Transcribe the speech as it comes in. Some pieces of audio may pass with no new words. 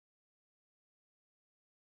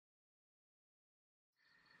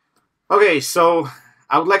Okay, so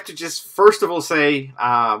I would like to just first of all say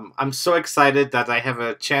I'm so excited that I have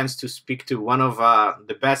a chance to speak to one of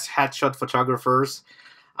the best headshot photographers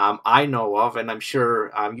I know of, and I'm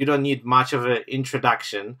sure you don't need much of an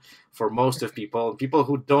introduction for most of people. People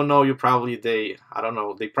who don't know you probably I don't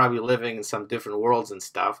know, they probably living in some different worlds and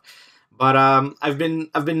stuff. But I've been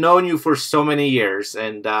knowing you for so many years,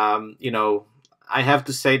 and I have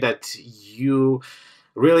to say that you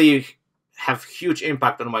really have huge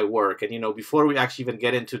impact on my work. And before we actually even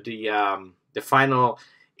get into the final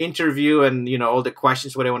interview and all the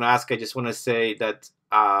questions what I want to ask, I just want to say that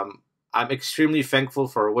I'm extremely thankful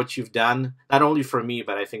for what you've done, not only for me,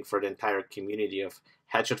 but I think for the entire community of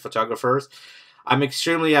headshot photographers. I'm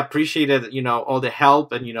extremely appreciated, all the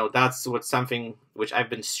help, and that's what something which I've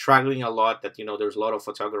been struggling a lot. That there's a lot of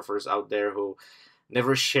photographers out there who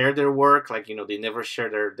never share their work, like they never share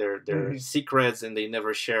their Hmm. secrets, and they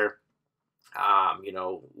never share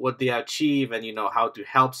what they achieve, and how to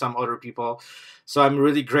help some other people. So I'm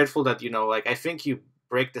really grateful that like I think you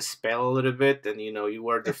break the spell a little bit, and you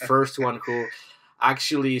were the first one who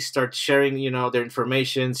actually start sharing their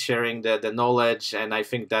information, sharing the knowledge, and I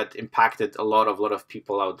think that impacted a lot of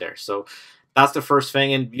people out there. So that's the first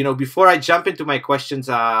thing. And before I jump into my questions,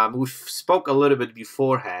 we spoke a little bit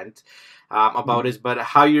beforehand about Hmm. this, but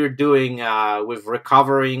how you're doing with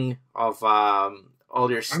recovering of all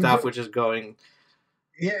your I'm stuff, doing. which is going.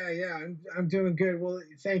 Yeah. I'm doing good. Well,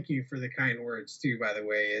 thank you for the kind words too. By the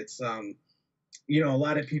way, it's a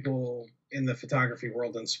lot of people in the photography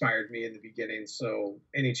world inspired me in the beginning. So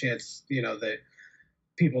any chance that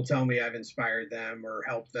people tell me I've inspired them or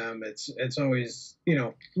helped them, it's always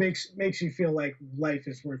makes you feel like life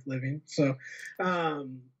is worth living. So,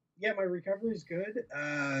 yeah, my recovery is good.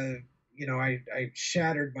 I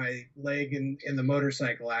shattered my leg in the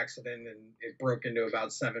motorcycle accident, and it broke into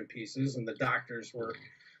about 7 pieces, and the doctors were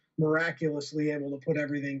miraculously able to put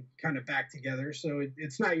everything kind of back together. So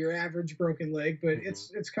it's not your average broken leg, but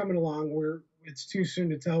Mhm. it's coming along. Where it's too soon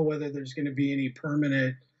to tell whether there's going to be any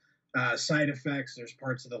permanent side effects. There's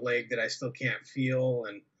parts of the leg that I still can't feel,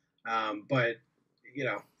 and but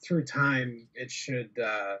through time it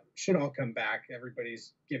should all come back.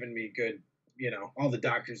 Everybody's given me good. All the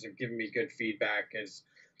doctors have given me good feedback as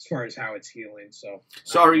far as how it's healing. So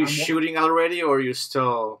So are you I'm shooting already, or are you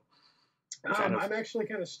still kind of? I'm actually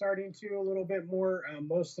kind of starting to a little bit more.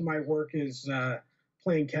 Most of my work is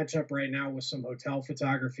playing catch up right now with some hotel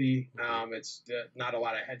photography. Mhm. It's not a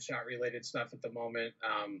lot of headshot related stuff at the moment.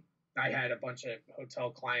 I had a bunch of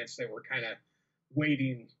hotel clients that were kind of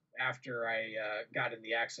waiting after I got in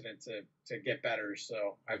the accident to get better.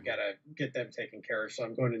 So I've got Mhm. to get them taken care of. So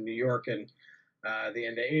I'm going to New York and the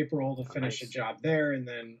end of April to Oh, finish a nice. job there, and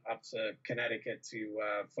then up to Connecticut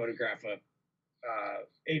to photograph a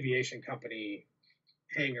aviation company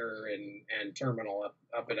hangar and terminal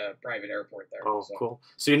up at a private airport there. Oh, So cool.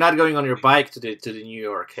 So you're not going on your bike to the New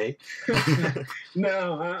York, hey?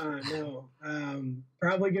 no, no.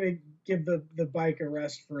 Probably gonna give the bike a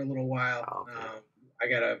rest for a little while. Oh, okay. I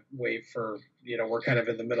gotta wait for we're kind of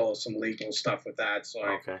in the middle of some legal stuff with that, so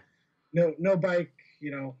I Okay. no bike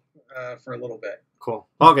for a little bit Cool.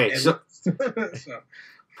 Okay. at So least. So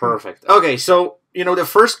perfect. Okay, so the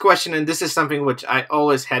first question, and this is something which I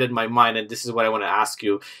always had in my mind, and this is what I want to ask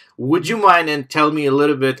you. Would you mind and tell me a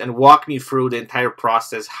little bit and walk me through the entire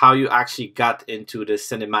process, how you actually got into the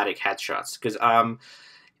cinematic headshots? Because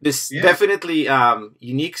this yeah. definitely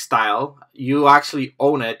unique style. You actually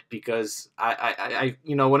own it because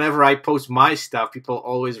whenever I post my stuff, people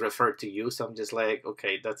always refer to you. So I'm just like,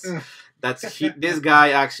 okay, this guy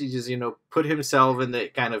actually just put himself in the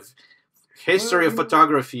kind of Well, history of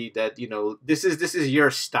photography that this is your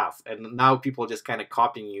stuff, and now people just kind of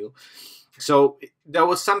copying you. So that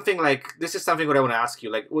was something like, this is something what I want to ask you,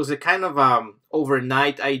 like, was it kind of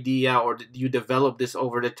overnight idea, or did you develop this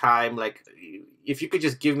over the time? Like, if you could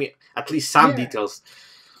just give me at least some yeah. details.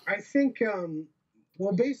 I think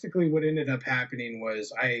well basically what ended up happening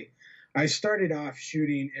was I started off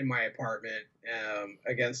shooting in my apartment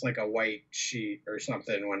against like a white sheet or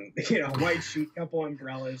something when white sheet, couple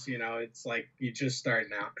umbrellas, it's like you just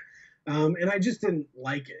starting out. And I just didn't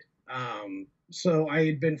like it. So I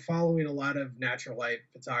had been following a lot of natural light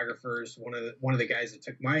photographers. One of the guys that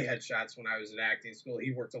took my headshots when I was in acting school,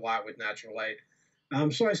 he worked a lot with natural light.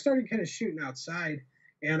 So I started kind of shooting outside,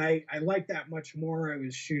 and I liked that much more. I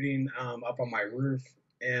was shooting up on my roof,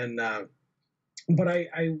 and but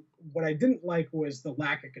I what I didn't like was the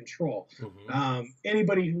lack of control. Hmm.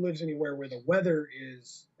 Anybody who lives anywhere where the weather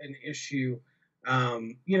is an issue,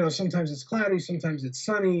 sometimes it's cloudy, sometimes it's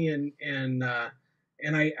sunny,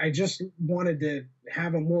 and I just wanted to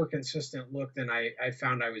have a more consistent look than I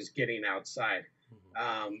found I was getting outside.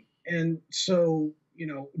 And so,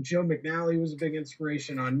 Joe McNally was a big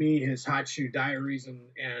inspiration on me. His Hot Shoe Diaries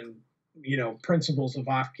and principles of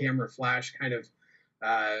off camera flash kind of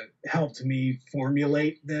helped me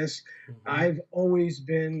formulate this. I've always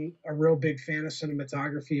been a real big fan of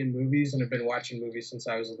cinematography and movies, and I've been watching movies since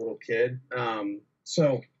I was a little kid.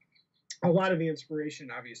 So a lot of the inspiration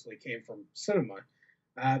obviously came from cinema.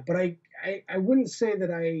 But I wouldn't say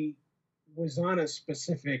that I was on a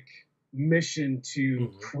specific mission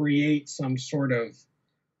to create some sort of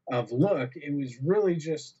look. It was really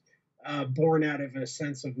just born out of a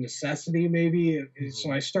sense of necessity, maybe.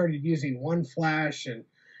 So I started using one flash,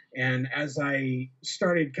 and as I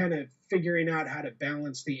started kind of figuring out how to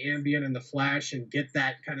balance the ambient and the flash and get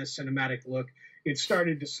that kind of cinematic look, it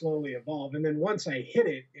started to slowly evolve. And then once I hit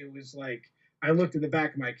it, it was like I looked at the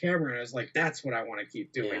back of my camera and I was like, that's what I want to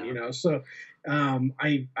keep doing, So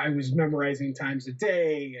I was memorizing times a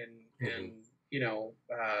day and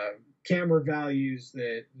camera values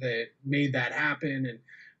that made that happen. And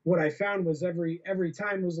what I found was every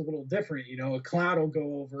time was a little different. A cloud will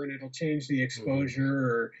go over and it'll change the exposure,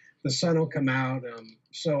 or the sun will come out.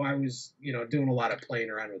 So I was, doing a lot of playing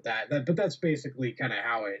around with that. But that's basically kind of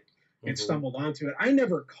how it stumbled onto it. I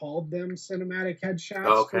never called them cinematic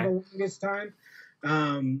headshots for the longest time.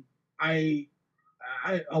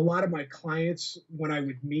 A lot of my clients, when I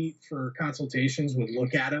would meet for consultations, would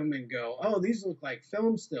look at them and go, "Oh, these look like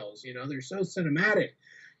film stills. They're so cinematic."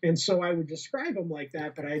 And so I would describe them like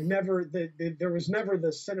that, but there was never the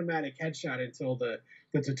cinematic headshot until the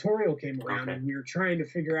tutorial came around, and we were trying to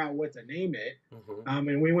figure out what to name it.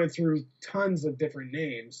 And we went through tons of different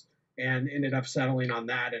names and ended up settling on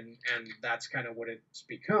that, and that's kind of what it's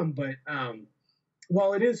become. But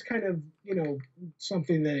while it is kind of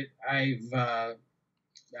something that I've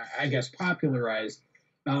I guess popularized,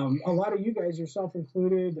 a lot of you guys, yourself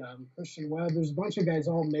included, Christian Webb, there's a bunch of guys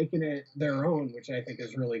all making it their own, which I think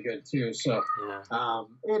is really good too. So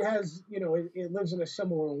it has, it lives in a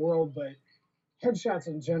similar world, but headshots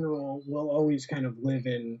in general will always kind of live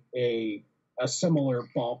in a similar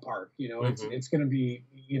ballpark. It's going to be,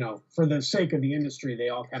 for the sake of the industry, they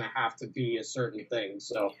all kind of have to be a certain thing.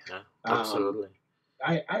 So absolutely.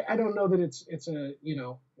 I don't know that it's a,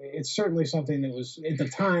 it's certainly something that was, at the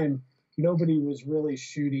time, nobody was really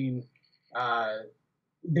shooting.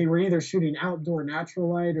 They were either shooting outdoor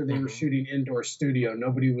natural light or they were shooting indoor studio.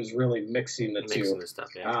 Nobody was really mixing the two. The stuff,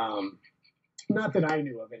 yeah. Not that I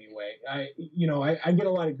knew of anyway. I get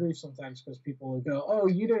a lot of grief sometimes because people will go, "Oh,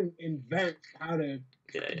 you didn't invent how to,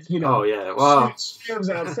 well, shoot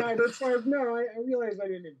outside." It's like, no, I realize I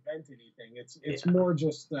didn't invent anything. It's more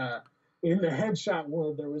just in the headshot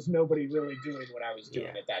world, there was nobody really doing what I was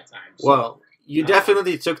doing at that time. So, well, you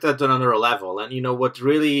definitely took that to another level, and what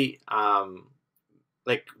really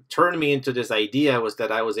turned me into this idea was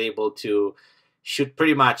that I was able to shoot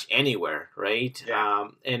pretty much anywhere, right?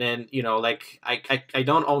 And then I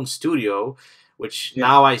don't own studio, which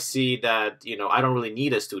now I see that I don't really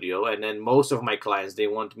need a studio, and then most of my clients, they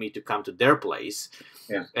want me to come to their place,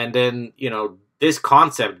 and then this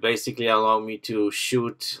concept basically allowed me to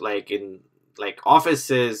shoot in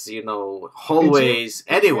offices, hallways,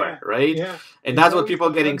 anywhere, right? Yeah. And that's what people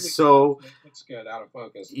are getting so. It's good, out of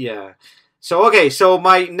focus. Yeah. So okay, so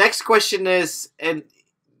my next question is, and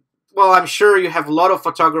well, I'm sure you have a lot of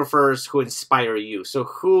photographers who inspire you. So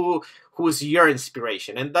who's your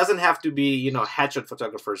inspiration? And it doesn't have to be headshot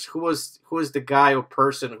photographers. Who is the guy or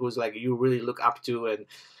person who's you really look up to and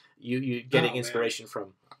you getting inspiration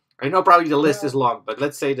from? I know probably the list is long, but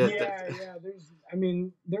let's say that. Yeah.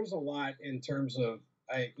 There's a lot in terms of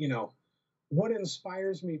what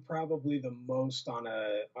inspires me probably the most on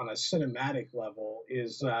a cinematic level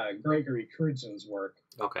is Gregory Crewdson work.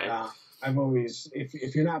 Okay. I've always,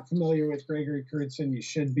 if you're not familiar with Gregory Crewdson, you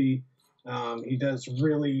should be. He does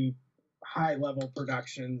really high level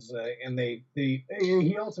productions, and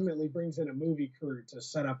he ultimately brings in a movie crew to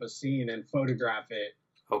set up a scene and photograph it.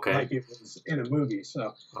 Okay. Like it was in a movie.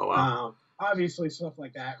 So, obviously, stuff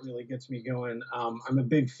like that really gets me going. I'm a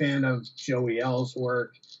big fan of Joey L's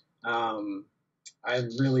work. I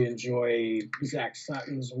really enjoy Zach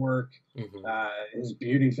Sutton's work. His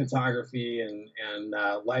beauty photography and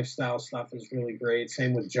lifestyle stuff is really great.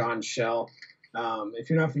 Same with John Shell. If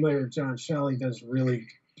you're not familiar with John Shell, he does really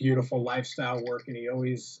beautiful lifestyle work, and he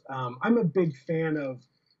always. I'm a big fan of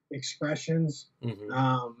expressions.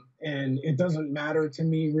 And it doesn't matter to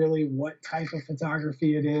me really what type of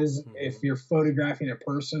photography it is. If you're photographing a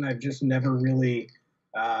person, I've just never really,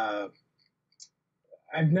 I've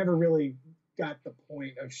never really got the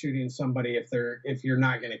point of shooting somebody if you're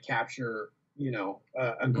not going to capture,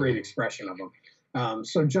 a great expression of them.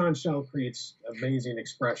 So John Shell creates amazing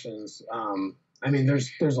expressions. I mean,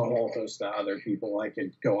 there's a whole host of other people I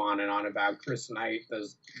could go on and on about. Chris Knight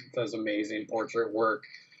does amazing portrait work.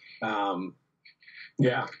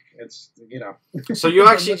 Yeah, it's So you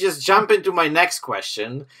actually just jump into my next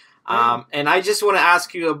question, and I just want to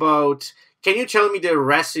ask you about. Can you tell me the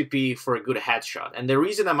recipe for a good headshot? And the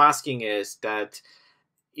reason I'm asking is that,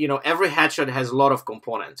 every headshot has a lot of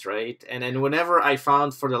components, right? And then whenever I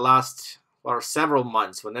found for the last or several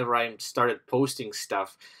months, whenever I started posting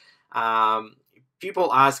stuff,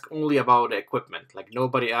 people ask only about the equipment. Like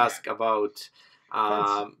nobody asks about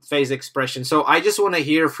face expression. So I just want to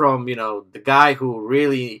hear from, the guy who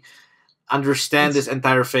really understands this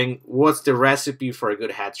entire thing. What's the recipe for a good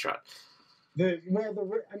headshot? I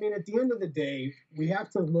mean, at the end of the day, we have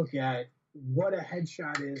to look at what a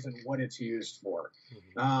headshot is and what it's used for.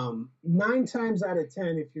 9 times out of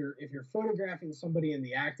 10, if you're photographing somebody in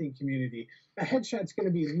the acting community, a headshot's going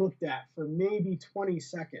to be looked at for maybe 20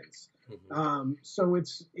 seconds. So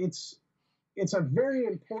it's a very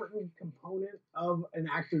important component of an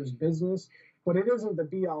actor's business, but it isn't the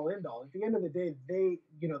be all end all. At the end of the day, the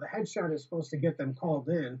headshot is supposed to get them called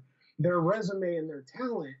in. Their resume and their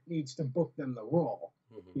talent needs to book them the role,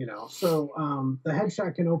 So the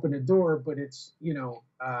headshot can open a door, but it's,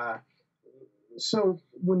 so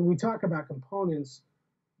when we talk about components,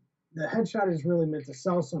 the headshot is really meant to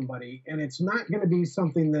sell somebody, and it's not going to be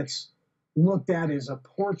something that's looked at as a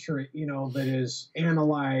portrait, that is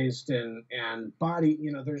analyzed and body,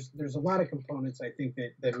 there's a lot of components I think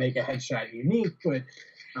that make a headshot unique, but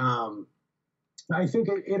I think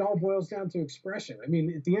it all boils down to expression. I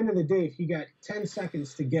mean, at the end of the day, if you got 10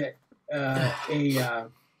 seconds to get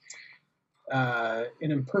an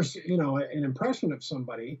impression of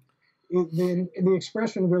somebody, then the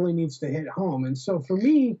expression really needs to hit home. And so for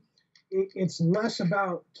me, it's less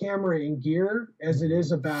about camera and gear as it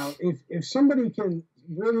is about if somebody can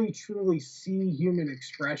really truly see human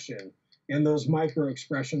expression and those micro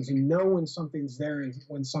expressions and know when something's there and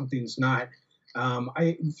when something's not.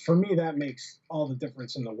 For me, that makes all the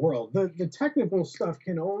difference in the world. The technical stuff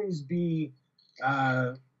can always be,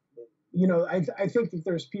 I think that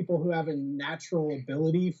there's people who have a natural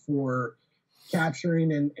ability for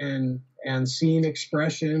capturing and seeing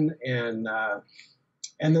expression, and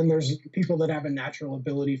then there's people that have a natural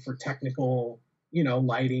ability for technical,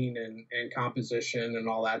 lighting and composition and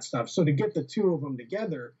all that stuff. So to get the two of them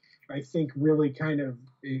together, I think really kind of,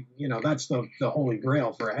 that's the holy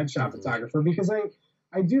grail for a headshot photographer, because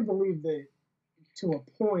I do believe that to a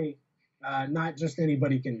point, not just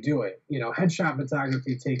anybody can do it. Headshot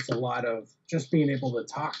photography takes a lot of just being able to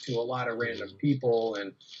talk to a lot of random people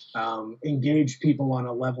and engage people on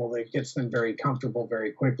a level that gets them very comfortable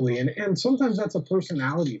very quickly. And sometimes that's a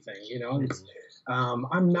personality thing, it's,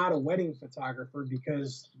 I'm not a wedding photographer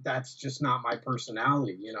because that's just not my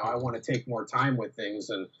personality. I want to take more time with things,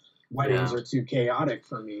 and weddings are too chaotic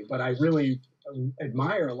for me. But I really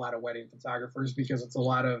admire a lot of wedding photographers because it's a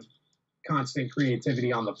lot of constant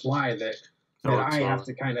creativity on the fly that I have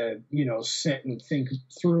to kind of, sit and think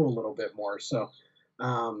through a little bit more. So,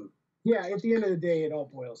 at the end of the day, it all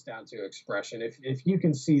boils down to expression. If you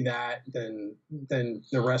can see that, then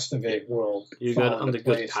the rest of it will fall into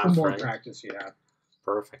place. The more practice you have.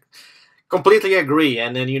 Perfect. Completely agree.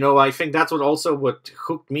 And then, I think that's what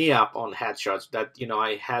hooked me up on headshots, that,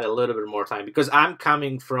 I had a little bit more time because I'm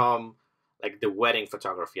coming from like the wedding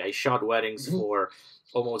photography. I shot weddings for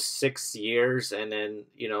almost 6 years. And then,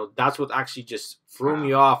 that's what actually just threw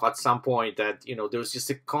me off at some point, that, there was just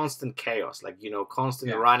a constant chaos, like,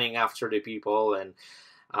 constant running after the people. And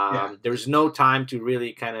there's no time to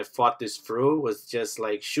really kind of thought this through. It was just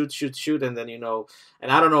like shoot. And then,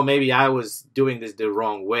 and I don't know, maybe I was doing this the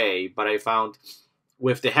wrong way, but I found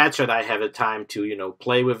with the headshot, I have a time to,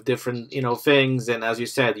 play with different, things. And as you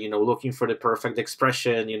said, looking for the perfect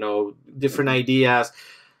expression, different ideas.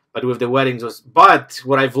 But with the weddings but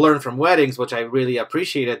what I've learned from weddings, which I really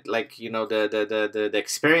appreciated, like, the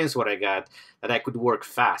experience, what I got, that I could work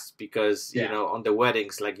fast because, on the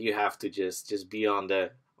weddings, like you have to just be on the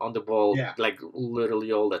ball, like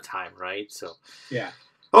literally all the time. Right. So,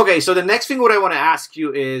 okay. So the next thing what I want to ask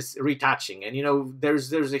you is retouching. And,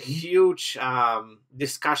 there's a huge,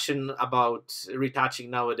 discussion about retouching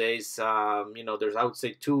nowadays. There's, I would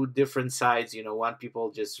say, 2 different sides. One,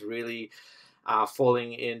 people just really,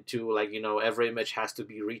 falling into like, every image has to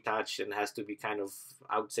be retouched and has to be kind of,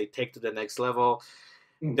 I would say, take to the next level.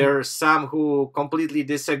 There are some who completely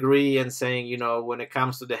disagree and saying, when it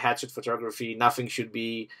comes to the headshot photography, nothing should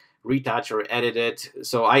be retouch or edit it.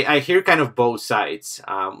 So I hear kind of both sides.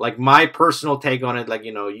 Like my personal take on it, like,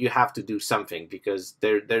 you know, you have to do something because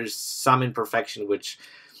there's some imperfection which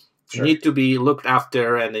Sure. need to be looked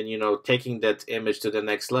after, and then, you know, taking that image to the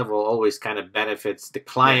next level always kind of benefits the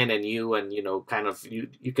client and you, and, you know, kind of you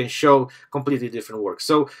can show completely different work.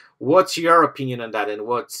 So what's your opinion on that, and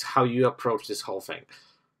what's how you approach this whole thing?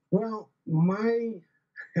 Well, my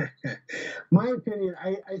my opinion,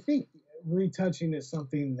 I think retouching is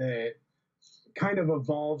something that kind of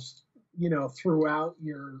evolves, throughout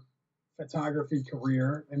your photography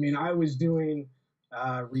career. I mean, I was doing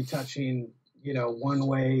retouching, one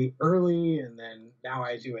way early, and then now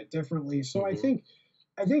I do it differently. So I Mm-hmm. think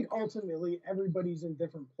I think ultimately everybody's in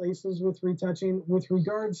different places with retouching. With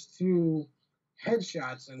regards to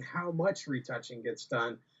headshots and how much retouching gets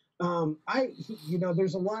done,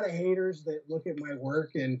 there's a lot of haters that look at my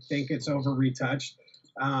work and think it's over retouched.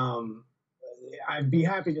 Um, I'd be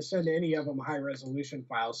happy to send any of them high resolution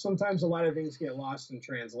files. Sometimes a lot of things get lost in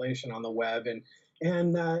translation on the web, and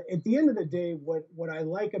at the end of the day, what I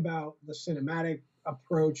like about the cinematic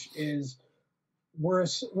approach is we're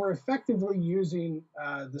effectively using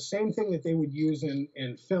the same thing that they would use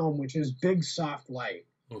in film, which is big soft light.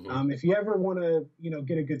 Mm-hmm. If you ever want to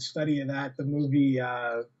get a good study of that, the movie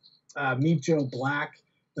Meet Joe Black,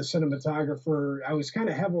 the cinematographer, I was kind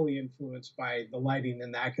of heavily influenced by the lighting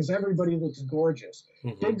in that because everybody looks gorgeous.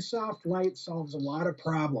 Mm-hmm. Big soft light solves a lot of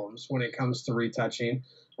problems when it comes to retouching,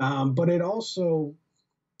 but it also,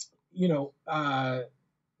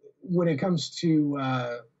 when it comes to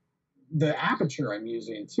the aperture I'm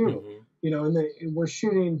using too. Mm-hmm. We're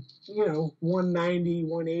shooting, 190,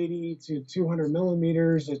 180 to 200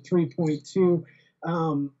 millimeters at 3.2.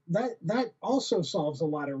 That also solves a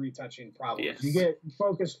lot of retouching problems. Yes. You get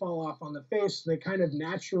focus fall off on the face, that kind of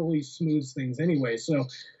naturally smooths things anyway. So,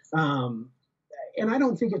 and I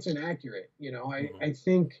don't think it's inaccurate. Mm-hmm. I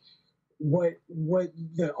think what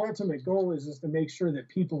the ultimate goal is to make sure that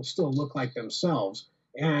people still look like themselves.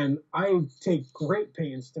 And I take great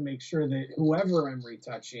pains to make sure that whoever I'm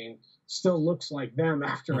retouching still looks like them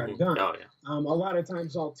after I'm Mm-hmm. done. Oh yeah. A lot of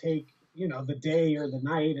times I'll take the day or the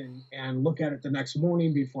night and look at it the next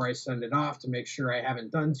morning before I send it off to make sure I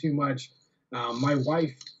haven't done too much. My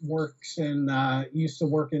wife works and used to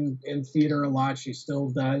work in theater a lot. She still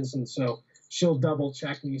does, and so she'll double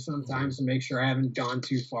check me sometimes to make sure I haven't gone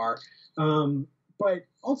too far. Um, but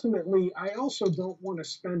ultimately, I also don't want to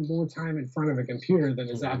spend more time in front of a computer than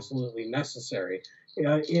is Mm-hmm. absolutely necessary.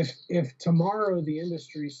 If tomorrow the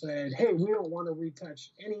industry said, "Hey, we don't want to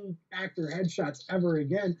retouch any actor headshots ever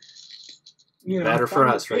again," Better for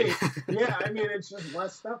us, right? Yeah, I mean, it's just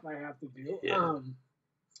less stuff I have to do. Yeah.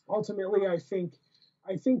 Ultimately, I think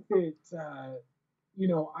that you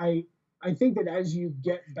know, I think that as you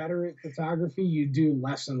get better at photography, you do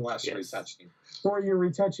less and less Yes. retouching, or your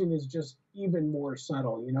retouching is just even more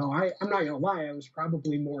subtle. I'm not gonna lie, I was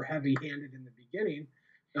probably more heavy-handed in the beginning,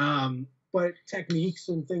 but techniques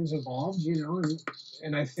and things evolved,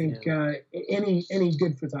 and I think any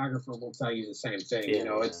good photographer will tell you the same thing.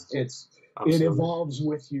 Yeah. It Absolutely. evolves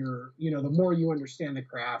with your, the more you understand the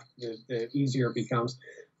craft, the easier it becomes.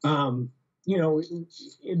 Um,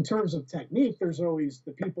 in terms of technique, there's always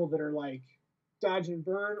the people that are like dodge and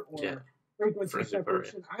burn or frequency Frequency burn,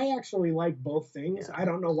 separation. I actually like both things. Yeah. I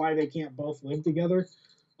don't know why they can't both live together.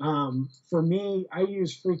 For me, I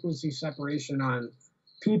use frequency separation on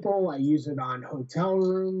people. I use it on hotel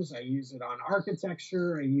rooms. I use it on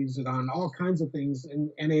architecture. I use it on all kinds of things, and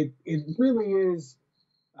it really is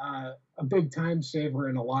a big time saver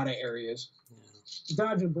in a lot of areas.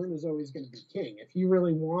 Dodge and burn is always going to be king. If you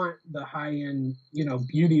really want the high end,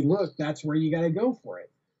 beauty look, that's where you got to go for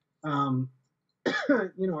it. Um,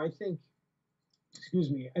 I think, excuse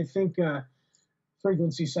me, I think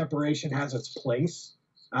frequency separation has its place.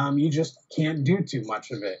 You just can't do too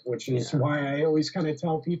much of it, which is why I always kind of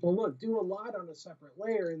tell people, look, do a lot on a separate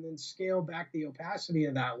layer and then scale back the opacity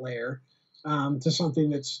of that layer to something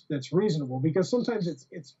that's reasonable. Because sometimes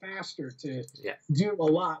it's faster to do a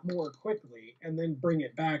lot more quickly and then bring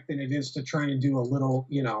it back than it is to try and do a little,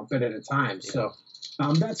 bit at a time. Yeah. So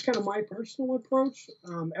that's kind of my personal approach.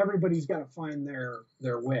 Everybody's got to find their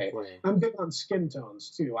way. Right. I'm big on skin tones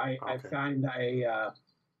too. I find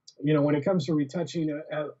when it comes to retouching,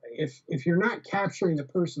 if you're not capturing the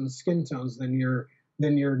person's skin tones, then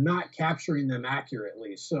you're not capturing them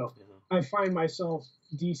accurately. So I find myself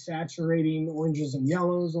desaturating oranges and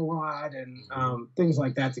yellows a lot and things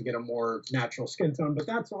like that to get a more natural skin tone. But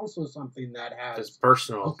that's also something that has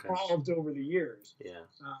personal evolved over the years. Yeah.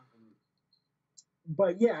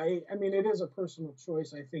 But yeah, I mean, it is a personal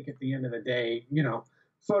choice. I think at the end of the day,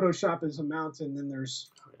 Photoshop is a mountain, then there's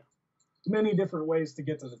many different ways to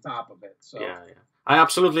get to the top of it. So Yeah, yeah. I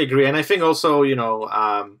absolutely agree. And I think also,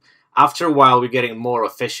 after a while, we're getting more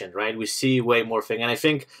efficient, right? We see way more thing. And I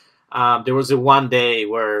think there was a one day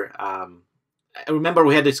where I remember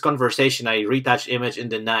we had this conversation. I retouched image in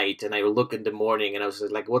the night, and I would look in the morning, and I was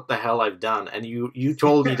like, "What the hell I've done?" And you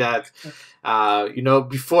told me that,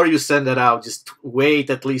 before you send it out, just wait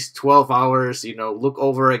at least 12 hours. Look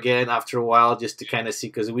over again after a while, just to kind of see,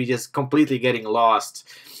 because we just completely getting lost.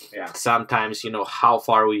 yeah. Sometimes, how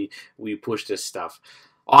far we push this stuff.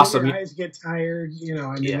 And your Awesome. eyes get tired.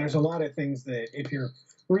 I mean, Yeah. there's a lot of things that if you're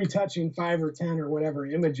retouching 5 or 10 or whatever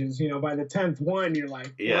images, by the 10th one, you're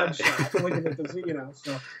like Yeah. bloodshot looking at the,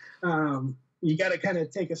 so you got to kind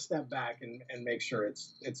of take a step back and make sure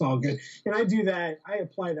it's all good. And I do that. I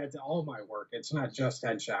apply that to all my work. It's not just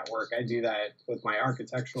headshot work. I do that with my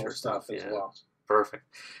architectural Sure stuff as yeah. well. Perfect.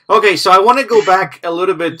 Okay, so I want to go back a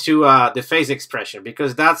little bit to the face expression,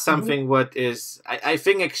 because that's something what is, I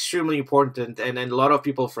think, extremely important, and a lot of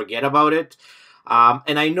people forget about it.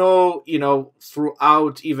 And I know,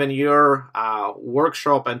 throughout even your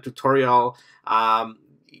workshop and tutorial,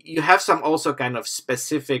 you have some also kind of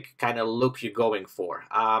specific kind of look you're going for.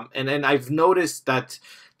 And then I've noticed that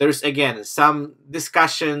there's, again, some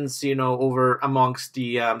discussions, over amongst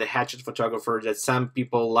the headshot photographers, that some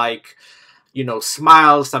people like,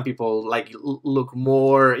 smile, some people like look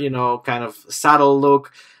more, kind of subtle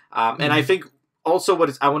look. And I think also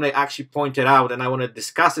I want to actually point it out, and I want to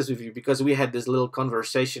discuss this with you, because we had this little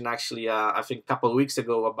conversation actually, I think a couple of weeks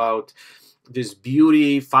ago, about this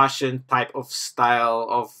beauty fashion type of style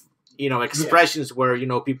of, expressions where,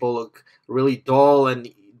 people look really dull, and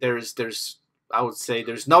there's I would say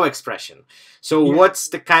there's no expression. So what's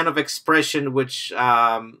the kind of expression which,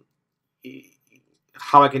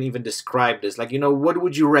 how I can even describe this? Like, what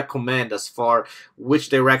would you recommend as far which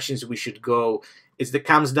directions we should go? Is that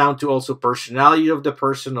comes down to also personality of the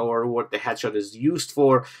person, or what the headshot is used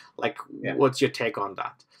for? Like, what's your take on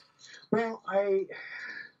that? Well,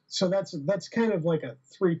 so that's kind of like a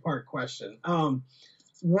 3-part question.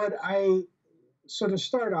 So to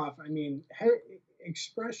start off, I mean,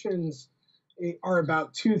 expressions are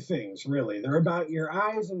about 2 things, really. They're about your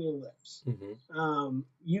eyes and your lips.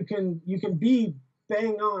 You can be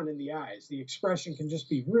bang on in the eyes. The expression can just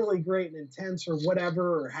be really great and intense, or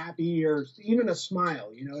whatever, or happy, or even a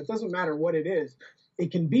smile. It doesn't matter what it is. It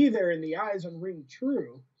can be there in the eyes and ring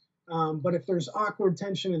true. But if there's awkward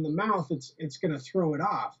tension in the mouth, it's going to throw it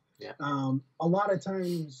off. Yeah. A lot of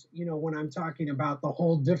times, when I'm talking about the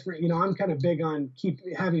whole different, I'm kind of big on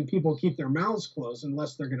having people keep their mouths closed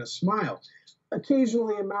unless they're going to smile.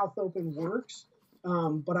 Occasionally, a mouth open works,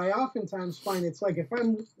 but I oftentimes find it's like if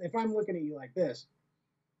I'm looking at you like this,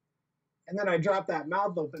 and then I drop that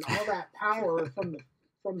mouth open, all that power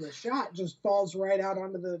from the shot just falls right out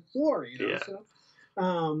onto the floor. Yeah. So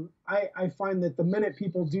I find that the minute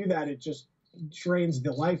people do that, it just drains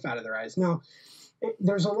the life out of their eyes. Now,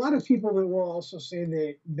 there's a lot of people that will also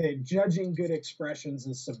say that judging good expressions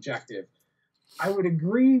is subjective. I would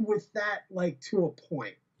agree with that, like, to a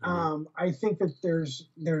point. I think that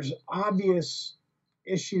there's obvious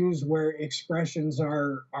issues where expressions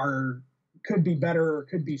could be better or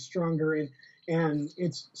could be stronger, and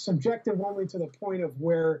it's subjective only to the point of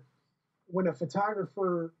where, when a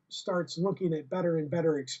photographer starts looking at better and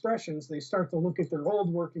better expressions, they start to look at their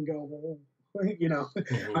old work and go, well,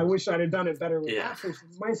 I wish I'd have done it better with that person,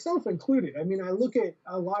 myself included. I mean, I look at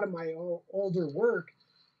a lot of my older work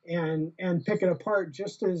and pick it apart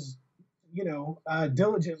just as,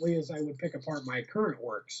 diligently as I would pick apart my current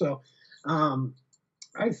work. So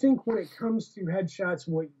I think when it comes to headshots,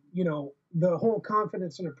 the whole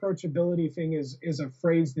confidence and approachability thing is a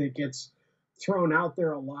phrase that gets thrown out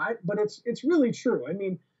there a lot, but it's really true. I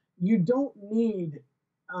mean, you don't need,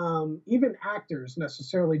 even actors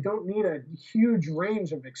necessarily don't need a huge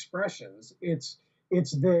range of expressions. It's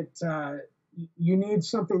that you need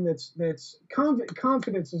something that's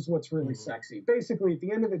confidence is what's really sexy. Basically, at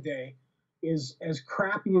the end of the day, is as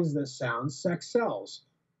crappy as this sounds, sex sells,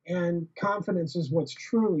 and confidence is what's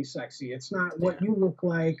truly sexy. It's not what you look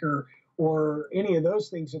like or any of those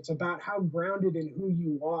things. It's about how grounded in who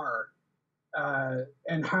you are,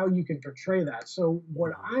 and how you can portray that. So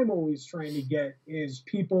what I'm always trying to get is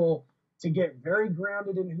people to get very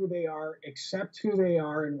grounded in who they are, accept who they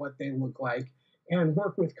are and what they look like, and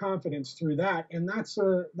work with confidence through that. And that's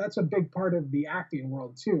a big part of the acting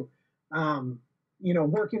world too.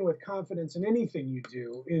 Working with confidence in anything you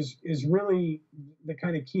do is really the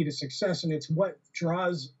kind of key to success, and it's what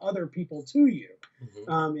draws other people to you.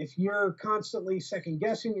 If you're constantly second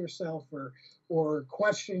guessing yourself or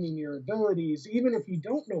questioning your abilities, even if you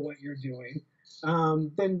don't know what you're doing,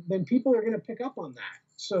 then people are going to pick up on that.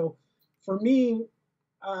 So for me,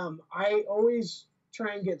 I always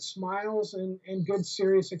try and get smiles and good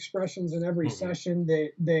serious expressions in every Hmm. session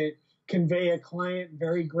that convey a client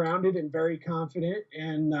very grounded and very confident,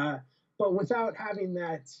 and but without having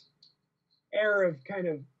that air of kind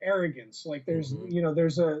of arrogance. Like there's Hmm.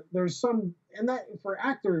 there's some, and that for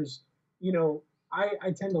actors,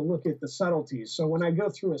 I tend to look at the subtleties. So when I go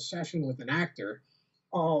through a session with an actor,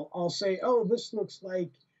 I'll say, oh, this looks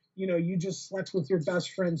like you just slept with your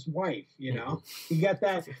best friend's wife. Hmm. You got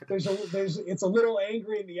that. There's it's a little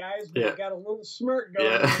angry in the eyes, but Yeah. you got a little smirk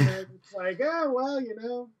going on Yeah. it. It's like, oh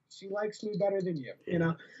well, she likes me better than you.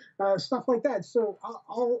 Yeah. Stuff like that. So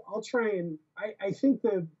I'll try and I think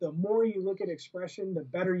the more you look at expression, the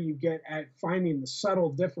better you get at finding the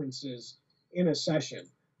subtle differences in a session.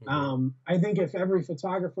 Hmm. I think if every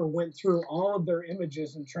photographer went through all of their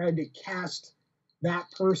images and tried to cast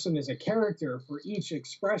that person as a character for each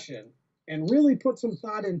expression and really put some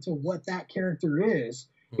thought into what that character is,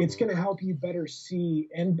 it's Hmm. going to help you better see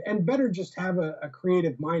and better just have a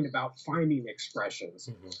creative mind about finding expressions.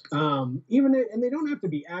 Hmm. And they don't have to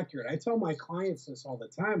be accurate. I tell my clients this all the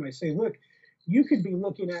time. I say, look, you could be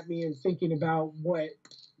looking at me and thinking about what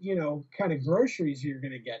kind of groceries you're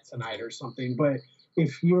going to get tonight or something, but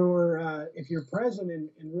if you're present and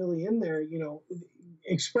really in there,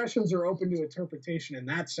 expressions are open to interpretation in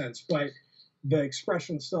that sense, but the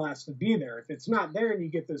expression still has to be there. If it's not there and you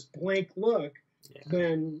get this blank look, Yeah.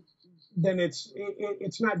 then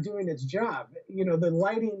it's not doing its job. The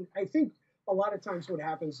lighting. I think a lot of times what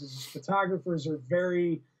happens is photographers are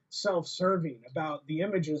very self-serving about the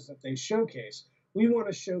images that they showcase. We want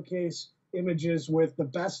to showcase images with the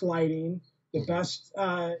best lighting, the Hmm. best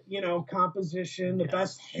composition, the Yeah.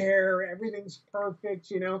 best hair, everything's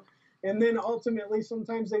perfect, and then ultimately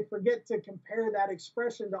sometimes they forget to compare that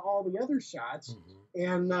expression to all the other shots,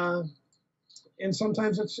 Hmm. and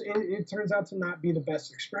sometimes it turns out to not be the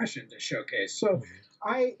best expression to showcase. So Hmm.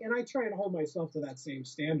 I try and hold myself to that same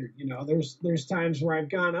standard. There's times where I've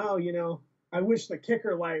gone, oh, I wish the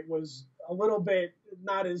kicker light was a little bit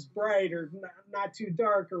not as bright or not too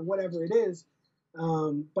dark or whatever it is,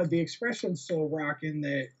 but the expression's so rocking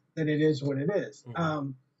that it is what it is.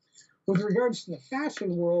 Hmm. With regards to the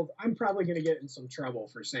fashion world, I'm probably going to get in some trouble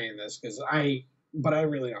for saying this but I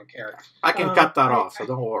really don't care. I can cut that I, off, so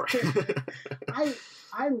don't worry. I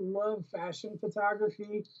I love fashion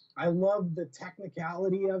photography. I love the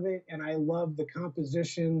technicality of it, and I love the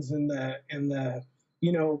compositions and the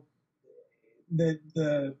you know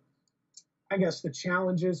the I guess the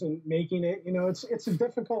challenges in making it. It's a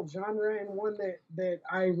difficult genre and one that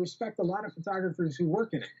I respect a lot of photographers who work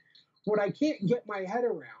in it. What I can't get my head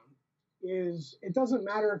around is it doesn't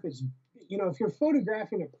matter if it's if you're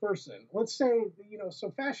photographing a person, let's say,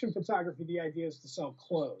 so fashion photography, the idea is to sell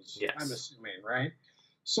clothes, I'm Yes. assuming, right?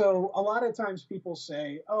 So a lot of times people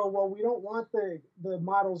say, oh, well, we don't want the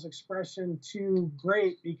model's expression too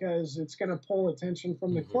great because it's going to pull attention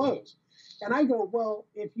from the Hmm. clothes. And I go, well,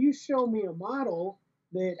 if you show me a model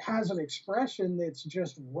that has an expression that's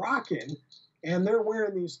just rocking and they're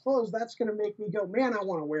wearing these clothes, that's going to make me go, man, I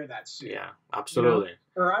want to wear that suit, Yeah, you know, absolutely.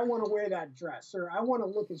 or I want to wear that dress, or I want to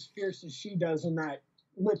look as fierce as she does in that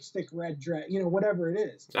lipstick red dress, whatever it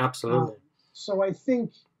is. Um, Absolutely. so I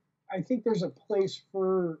think there's a place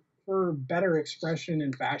for better expression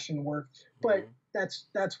in fashion work, but Hmm.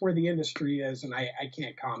 that's where the industry is, and I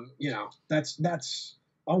can't come. That's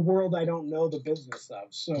a world I don't know the business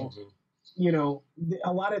of. So Hmm.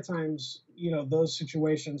 a lot of times, those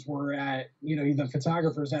situations were at, the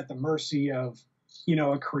photographer's at the mercy of,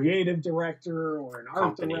 a creative director or an art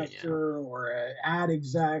Company, yeah. director or an ad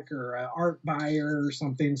exec or an art buyer or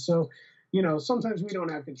something. So, sometimes we don't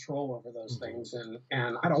have control over those Hmm. things, and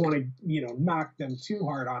I don't want to, knock them too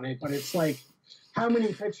hard on it, but it's like, how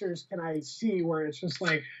many pictures can I see where it's just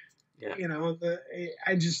like, Yeah.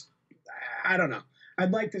 I just, I don't know.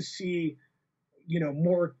 I'd like to see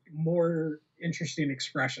more interesting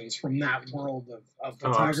expressions from that world of Oh,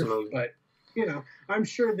 photography. absolutely. But I'm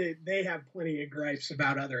sure that they have plenty of gripes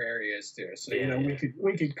about other areas too. So Yeah, we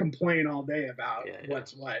yeah, could complain all day about yeah, yeah.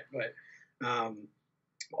 what's what, but um,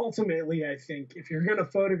 ultimately, I think if you're going to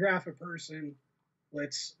photograph a person,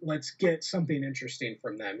 let's get something interesting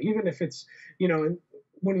from them, even if it's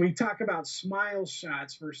when we talk about smile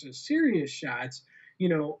shots versus serious shots.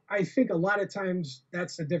 I think a lot of times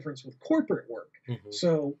that's the difference with corporate work. Hmm.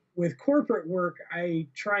 So with corporate work, I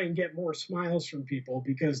try and get more smiles from people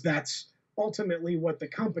because that's ultimately what the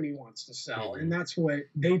company wants to sell, and Hmm. that's what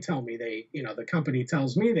they tell me the company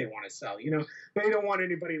tells me they want to sell. They don't want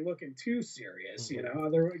anybody looking too serious,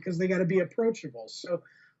 Hmm. because they got to be approachable. So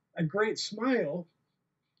a great smile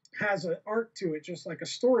has an arc to it, just like a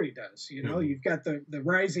story does. You know, Hmm. you've got the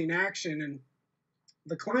rising action and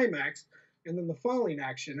the climax, and then the falling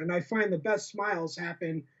action. And I find the best smiles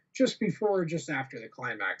happen just before or just after the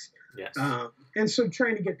climax. Yes. And so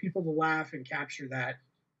trying to get people to laugh and capture that.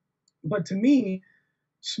 But to me,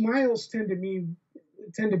 smiles tend to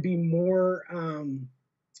be more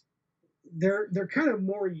they're kind of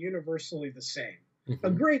more universally the same. A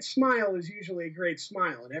Hmm. great smile is usually a great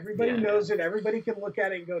smile, and everybody Yeah, yeah. knows it. Everybody can look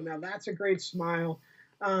at it and go, "Now that's a great smile."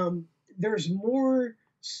 There's more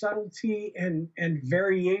subtlety and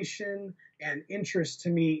variation and interest to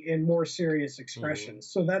me in more serious Hmm. expressions.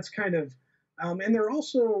 So that's kind of, and they're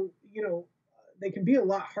also, they can be a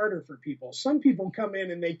lot harder for people. Some people come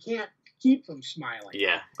in and they can't keep from smiling,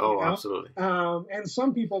 Yeah. you Oh, know absolutely. and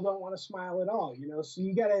some people don't want to smile at all, so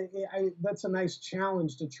you gotta that's a nice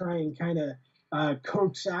challenge to try and kind of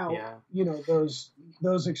coax out, Yeah.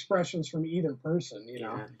 those expressions from either person.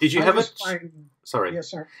 Yeah. Did you I have a just find. sorry? Yes,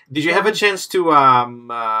 sir. Did you Go have a ahead. chance to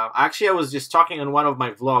actually I was just talking on one of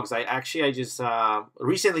my vlogs. I just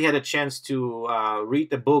recently had a chance to read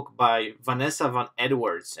the book by Vanessa Van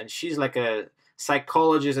Edwards, and she's like a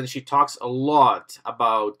psychologist, and she talks a lot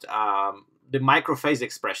about the microphase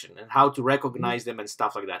expression and how to Mhm. recognize them and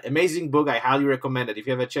stuff like that. Amazing book. I highly recommend it. If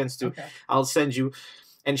you have a chance to, Okay. I'll send you.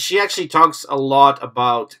 And she actually talks a lot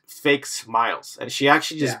about fake smiles, and she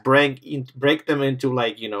actually Yeah. just break them into,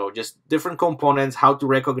 like, just different components, how to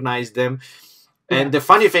recognize them. And Yeah. the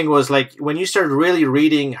funny thing was, like, when you start really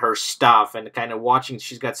reading her stuff and kind of watching,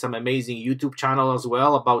 she's got some amazing YouTube channel as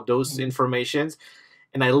well about those Mhm. informations.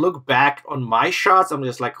 And I look back on my shots, I'm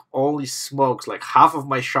just like, holy smokes, like half of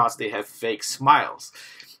my shots, they have fake smiles.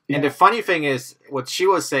 And the Yeah. funny thing is, what she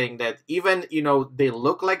was saying, that even, they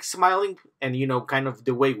look like smiling, and, kind of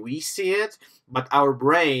the way we see it, but our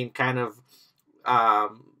brain kind of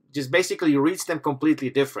just basically reads them completely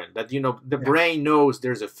different. That, the Yeah. brain knows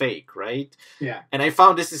there's a fake, right? Yeah. And I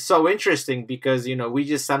found this is so interesting because, we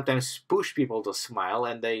just sometimes push people to smile,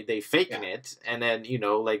 and they faking Yeah. it. And then,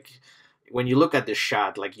 like, when you look at the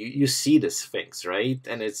shot, like, you see these things, right?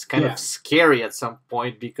 And it's kind of Yeah. scary at some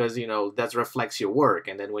point because, that reflects your work.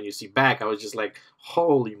 And then when you see back, I was just like,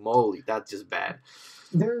 holy moly, that's just bad.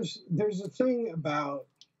 There's a thing about,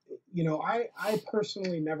 I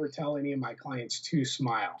personally never tell any of my clients to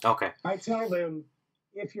smile. Okay. I tell them,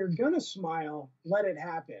 if you're going to smile, let it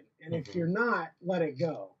happen. And if Hmm. you're not, let it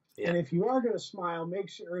go. Yeah. And if you are going to smile, make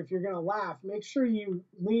sure, or if you're going to laugh, make sure you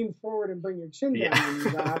lean forward and bring your chin Yeah. down when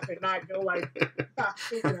you laugh and not go like,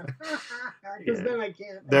 because Yeah. then I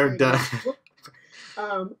can't, They're done. go.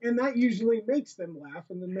 And that usually makes them laugh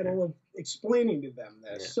in the middle of explaining to them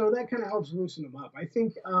this. Yeah. So that kind of helps loosen them up. I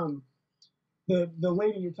think the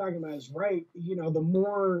lady you're talking about is right. The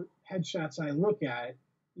more headshots I look at,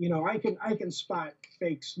 I can spot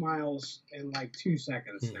fake smiles in like 2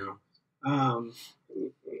 seconds Hmm. now. Um,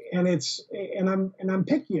 and I'm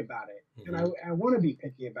picky about it. And Hmm. I want to be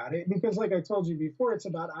picky about it because, like I told you before, it's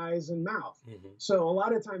about eyes and mouth. Hmm. So a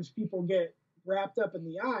lot of times people get wrapped up in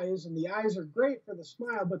the eyes, and the eyes are great for the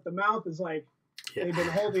smile, but the mouth is like, Yeah. they've been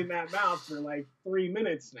holding that mouth for like 3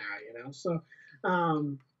 minutes now. So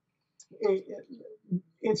um, it,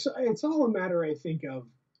 it's all a matter, I think, of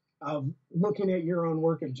looking at your own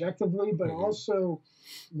work objectively, but Hmm. also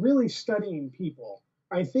really studying people.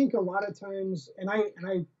 I think a lot of times, and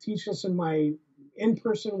I teach this in my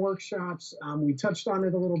in-person workshops. We touched on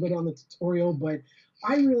it a little bit on the tutorial, but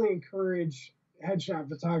I really encourage headshot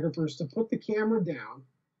photographers to put the camera down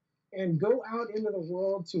and go out into the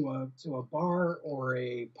world to a bar or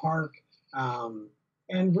a park, um,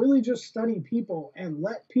 and really just study people and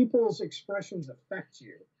let people's expressions affect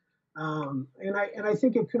you. And I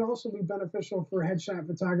think it could also be beneficial for headshot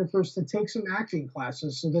photographers to take some acting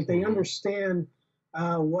classes so that they Hmm. understand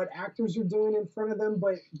what actors are doing in front of them.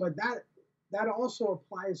 But that also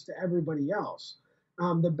applies to everybody else.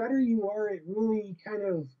 The better you are at really kind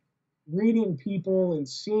of reading people and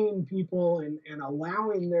seeing people and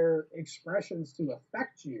allowing their expressions to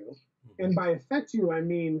affect you. And by affect you, I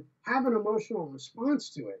mean have an emotional response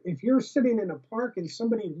to it. If you're sitting in a park and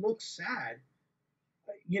somebody looks sad,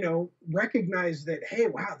 recognize that, hey,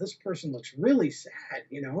 wow, this person looks really sad,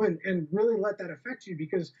 and really let that affect you,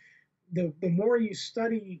 because the more you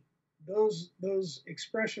study those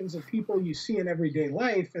expressions of people you see in everyday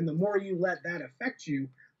life, and the more you let that affect you,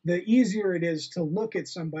 the easier it is to look at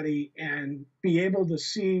somebody and be able to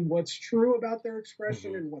see what's true about their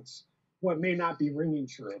expression Hmm. and what may not be ringing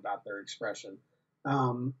true about their expression.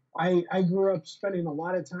 I grew up spending a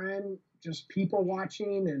lot of time just people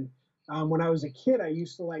watching, and When I was a kid, I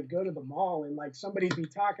used to like go to the mall and like somebody'd be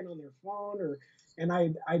talking on their phone, or and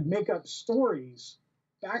I'd make up stories,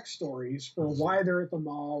 backstories for why they're at the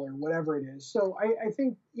mall or whatever it is. So I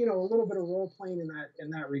think a little bit of role playing in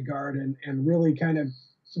that regard, and really kind of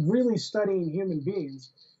really studying human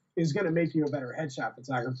beings is going to make you a better headshot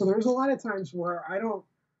photographer. There's a lot of times where I don't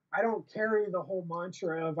carry the whole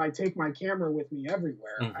mantra of I take my camera with me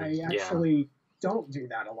everywhere. I actually don't do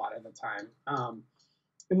that a lot of the time,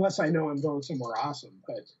 unless I know I'm going somewhere awesome.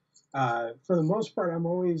 But for the most part, I'm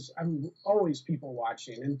always people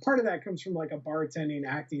watching, and part of that comes from like a bartending,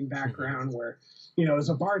 acting background, where as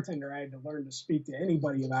a bartender, I had to learn to speak to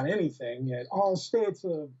anybody about anything at all states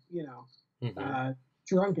of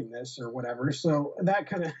drunkenness or whatever. So that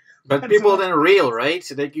kind of. But people then reel, right?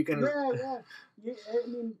 So that you can. Yeah. I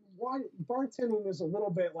mean, bartending is a little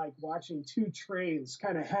bit like watching two trains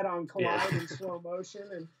kind of head on collide in slow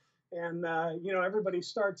motion, and everybody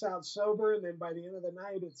starts out sober, and then by the end of the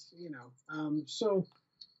night, it's so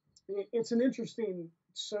it's an interesting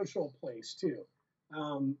social place too.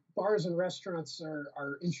 Bars and restaurants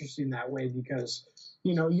are interesting that way because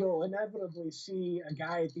you'll inevitably see a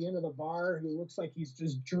guy at the end of the bar who looks like he's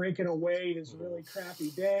just drinking away his really crappy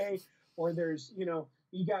day, or there's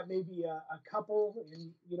you got maybe a couple,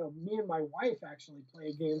 and me and my wife actually play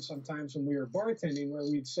a game sometimes when we were bartending where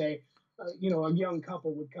we'd say a young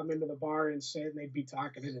couple would come into the bar and sit, and they'd be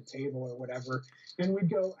talking at a table or whatever, and we'd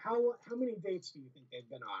go, how many dates do you think they've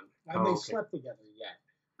been on? Have they slept together yet?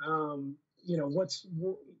 What's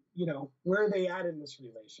where are they at in this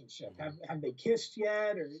relationship? Have they kissed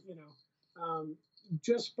yet? Or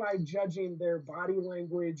just by judging their body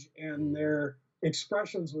language and their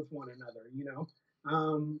expressions with one another,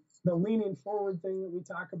 the leaning forward thing that we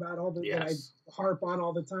talk about that I harp on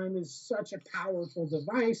all the time is such a powerful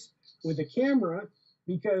device with a camera,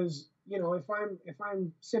 because if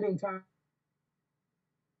I'm sitting talking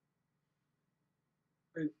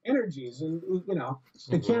energies, and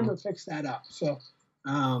the camera picks that up. So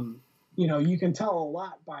you can tell a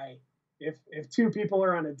lot by if two people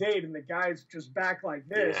are on a date and the guy's just back like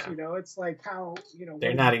this, it's like how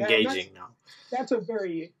they're not engaging. No, that's a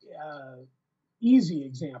very easy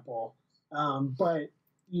example, but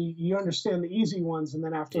you understand the easy ones, and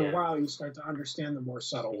then after a while you start to understand the more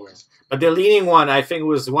subtle ones. But the leaning one, I think,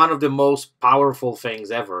 was one of the most powerful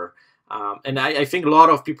things ever. And I think a lot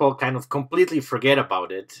of people kind of completely forget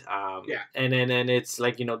about it. And then it's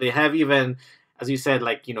like, they have even, as you said,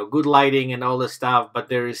 like, good lighting and all this stuff, but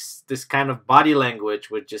there is this kind of body language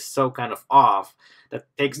which is so kind of off that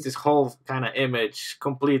takes this whole kind of image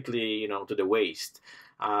completely, to the waste.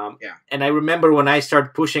 And I remember when I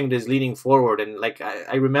started pushing this leaning forward, and like,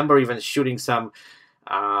 I remember even shooting some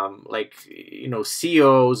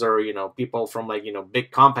CEOs or people from like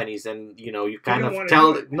big companies, and you kind of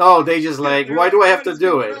tell no, they just like, why do I have to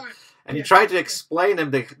do it? And you try to explain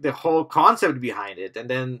them the whole concept behind it, and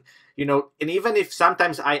then and even if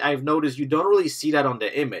sometimes I've noticed you don't really see that on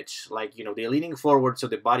the image, like they're leaning forward so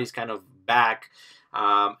the body's kind of back,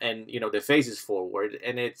 and the face is forward,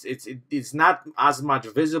 and it's not as much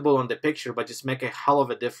visible on the picture, but just make a hell of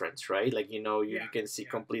a difference, right? Like you can see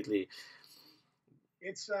completely.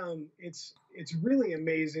 It's really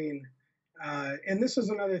amazing, and this is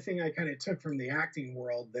another thing I kind of took from the acting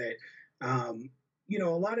world, that a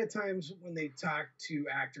lot of times when they talk to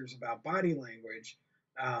actors about body language,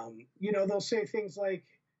 they'll say things like,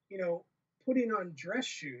 putting on dress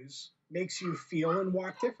shoes makes you feel and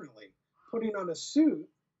walk differently. Putting on a suit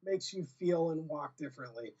makes you feel and walk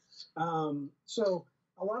differently. So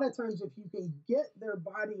a lot of times, if you can get their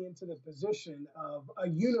body into the position of a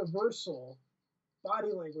universal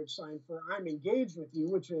body language sign for I'm engaged with you,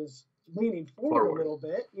 which is leaning forward a little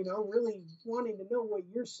bit, really wanting to know what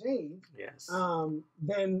you're saying,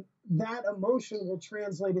 then that emotion will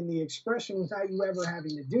translate in the expression without you ever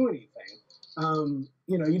having to do anything.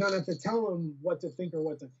 You don't have to tell them what to think or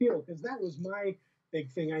what to feel, because that was my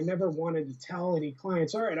big thing. I never wanted to tell any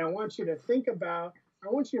clients, all right, I want you to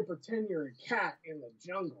pretend you're a cat in the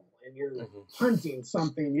jungle and you're hunting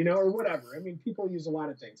something, or whatever. I mean, people use a lot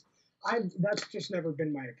of things. That's just never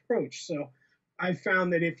been my approach. So I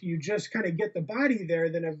found that if you just kind of get the body there,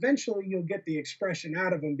 then eventually you'll get the expression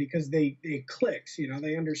out of them, because they clicks,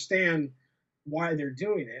 they understand why they're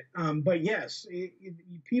doing it. But yes,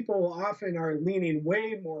 people often are leaning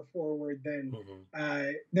way more forward than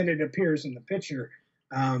it appears in the picture,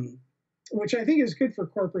 which I think is good for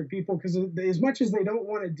corporate people, because as much as they don't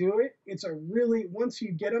want to do it, it's once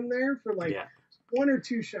you get them there for one or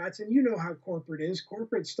two shots, and how corporate is.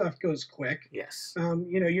 Corporate stuff goes quick. Yes.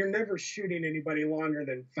 You're never shooting anybody longer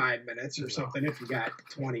than 5 minutes or something if you got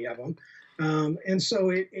 20 of them. And so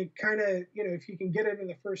it kind of, if you can get it in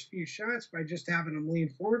the first few shots by just having them lean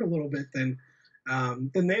forward a little bit, then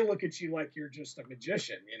they look at you like you're just a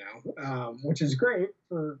magician, which is great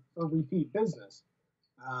for repeat business.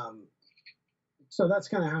 So that's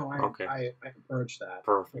kind of how I approach that.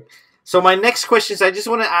 Perfect. So my next question is, I just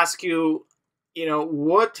want to ask you,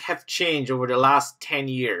 what have changed over the last 10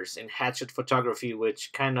 years in headshot photography,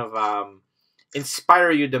 which kind of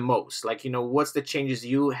inspire you the most? Like, what's the changes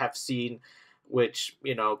you have seen, which,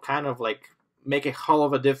 kind of like make a hell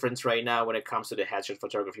of a difference right now when it comes to the headshot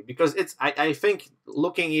photography? Because I think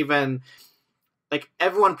looking even like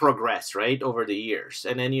everyone progressed, right, over the years.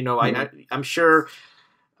 And then, I'm sure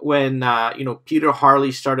when Peter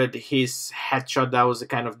Harley started his headshot, that was a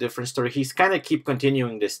kind of different story. He's kind of keep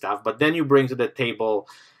continuing this stuff, but then you bring to the table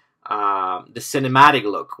the cinematic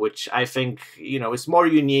look, which I think is more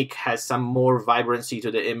unique, has some more vibrancy to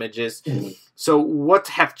the images. So what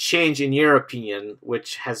have changed in your opinion,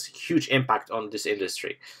 which has huge impact on this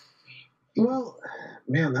industry? Well,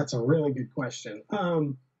 man, that's a really good question.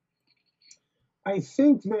 I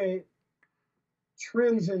think that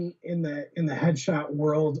trends in the headshot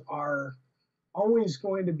world are always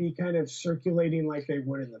going to be kind of circulating like they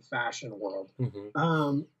would in the fashion world.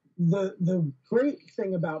 The great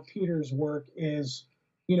thing about Peter's work is,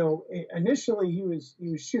 initially he was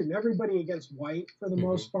shooting everybody against white for the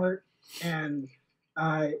most part, and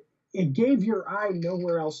it gave your eye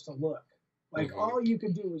nowhere else to look. Like all you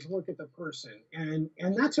could do was look at the person, and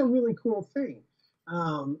that's a really cool thing.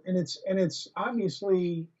 And it's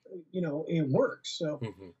obviously, it works. So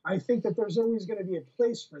I think that there's always going to be a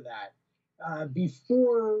place for that.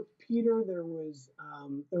 Before Peter, there was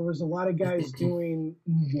a lot of guys doing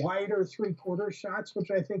wider 3/4 shots,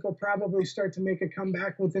 which I think will probably start to make a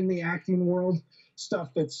comeback within the acting world. Stuff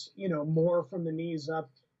that's more from the knees up,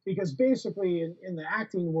 because basically in the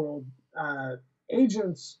acting world,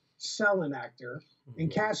 agents sell an actor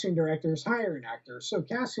and casting directors hire an actor. So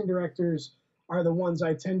casting directors are the ones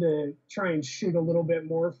I tend to try and shoot a little bit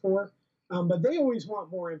more for, but they always want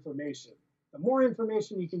more information. The more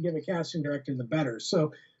information you can give a casting director, the better.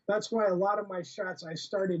 So that's why a lot of my shots, I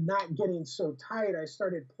started not getting so tight. I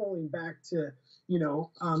started pulling back to,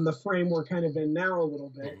 the frame we're kind of in now a little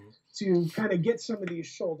bit, to kind of get some of these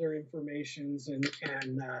shoulder informations and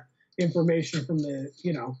information from the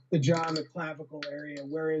jaw and the clavicle area.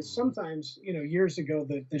 Whereas sometimes, years ago,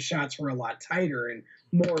 the shots were a lot tighter and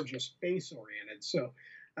more just face oriented. So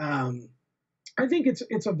I think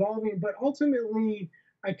it's evolving, but ultimately,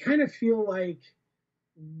 I kind of feel like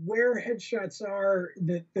where headshots are,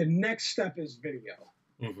 the next step is video.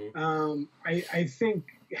 I think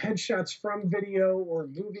headshots from video or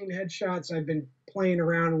moving headshots, I've been playing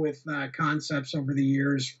around with concepts over the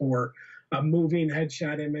years for a moving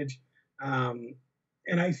headshot image. And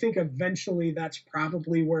I think eventually that's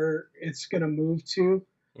probably where it's going to move to.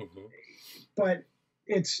 But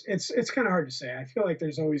it's kind of hard to say. I feel like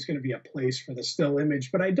there's always going to be a place for the still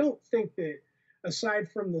image, but I don't think that, aside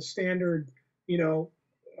from the standard,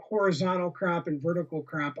 horizontal crop and vertical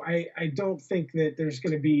crop, I don't think that there's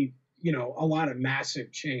going to be, a lot of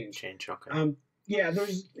massive change. Okay. Yeah,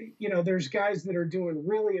 there's guys that are doing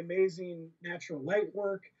really amazing natural light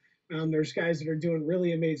work. There's guys that are doing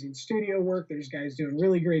really amazing studio work. There's guys doing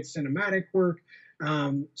really great cinematic work.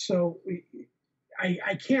 So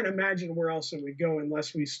I can't imagine where else it would go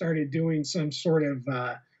unless we started doing some sort of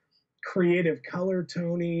creative color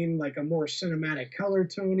toning, like a more cinematic color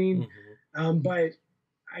toning. But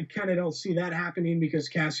I kind of don't see that happening because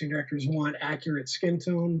casting directors want accurate skin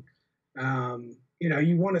tone.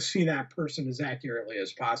 You want to see that person as accurately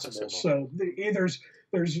as possible. So there's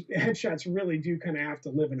headshots really do kind of have to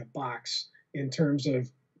live in a box in terms of,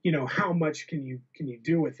 how much can you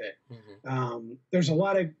do with it. There's a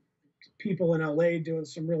lot of people in LA doing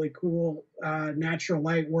some really cool natural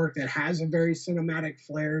light work that has a very cinematic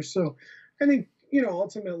flair. So I think,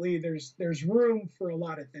 ultimately there's room for a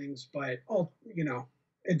lot of things, but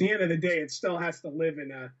at the end of the day, it still has to live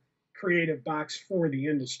in a creative box for the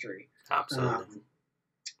industry. Absolutely.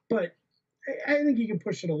 But I think you can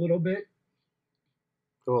push it a little bit.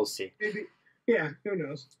 We'll see. Maybe, yeah, who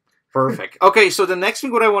knows? Perfect. Okay, so the next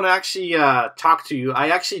thing what I want to actually talk to you, I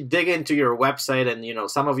actually dig into your website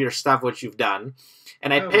and some of your stuff which you've done,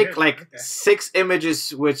 and I picked 6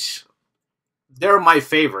 images which they're my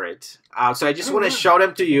favorite. So I just want to show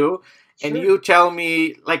them to you, and you tell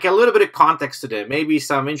me like a little bit of context to them, maybe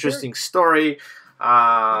some interesting story.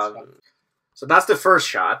 So that's the first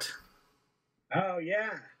shot. Oh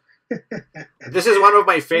yeah. This is one of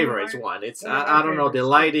my favorites. It's I don't know, the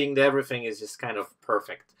lighting, everything is just kind of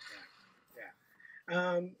perfect.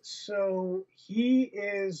 So he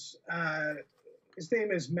is, his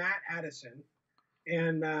name is Matt Addison,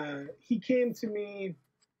 and he came to me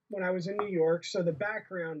when I was in New York. So the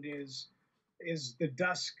background is the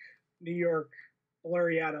dusk New York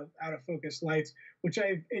blurry out of focus lights, which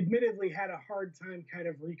I admittedly had a hard time kind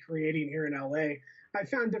of recreating here in LA. I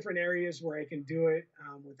found different areas where I can do it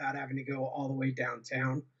without having to go all the way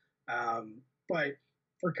downtown. But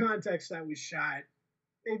for context, that was shot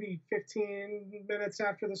maybe 15 minutes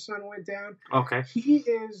after the sun went down. Okay. He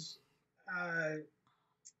is uh,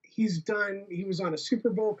 he was on a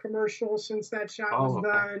Super Bowl commercial since that shot was Oh, okay.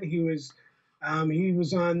 done. He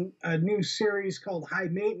was on a new series called High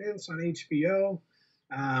Maintenance on HBO.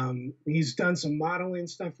 He's done some modeling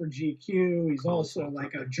stuff for GQ. He's Cool also stuff.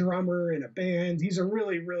 like Okay. a drummer in a band. He's a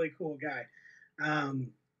really, really cool guy.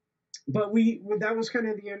 Um, but we that was kind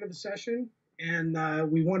of the end of the session,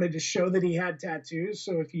 and we wanted to show that he had tattoos.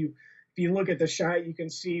 So if you look at the shot, you can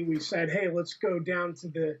see we said, hey, let's go down to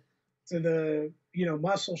the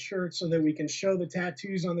muscle shirt so that we can show the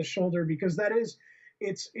tattoos on the shoulder, because that is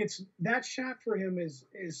it's that shot for him is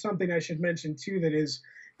something I should mention too. That is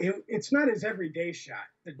it's not his everyday shot.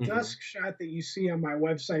 The Hmm. dusk shot that you see on my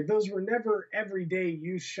website, those were never everyday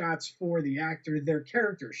use shots for the actor. They're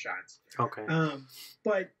character shots. Okay.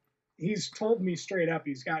 But he's told me straight up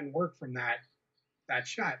he's gotten work from that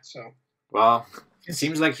shot. So Well, it it's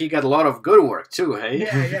seems like he got a lot of good work too, hey?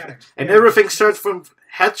 yeah. And Yeah. everything starts from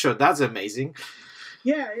headshot. That's amazing.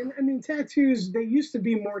 Yeah, and I mean tattoos. They used to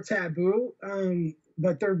be more taboo,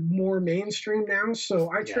 but they're more mainstream now.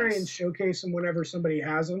 So I try and Yes. showcase them whenever somebody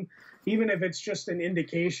has them, even if it's just an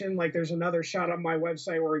indication. Like there's another shot on my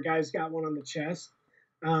website where a guy's got one on the chest,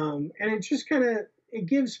 and it just kind of it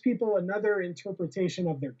gives people another interpretation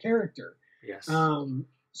of their character. Yes.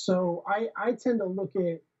 So I tend to look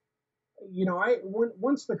at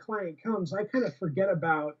once the client comes, I kind of forget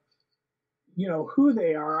about who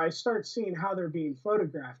they are. I start seeing how they're being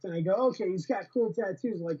photographed, and I go, okay, he's got cool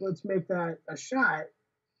tattoos, like let's make that a shot,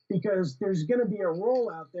 because there's going to be a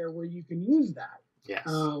role out there where you can use that. Yes.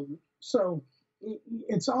 So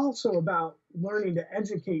it's also about learning to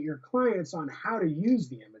educate your clients on how to use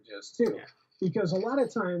the images too, Yeah. because a lot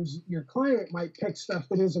of times your client might pick stuff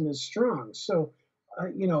that isn't as strong. So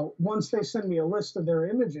once they send me a list of their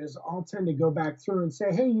images, I'll tend to go back through and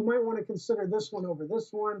say, hey, you might want to consider this one over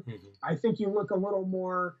this one. Hmm. I think you look a little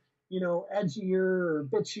more, edgier or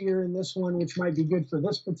bitchier in this one, which might be good for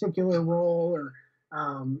this particular role. Or,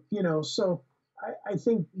 so I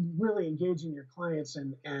think really engaging your clients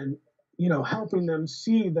and helping them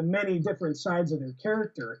see the many different sides of their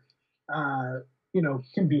character,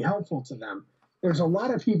 can be helpful to them. There's a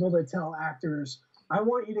lot of people that tell actors, I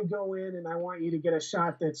want you to go in and I want you to get a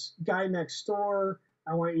shot that's guy next door.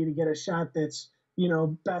 I want you to get a shot that's,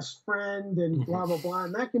 best friend and Hmm. blah, blah, blah.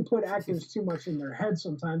 And that can put actors too much in their head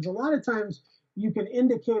sometimes. A lot of times you can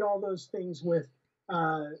indicate all those things with,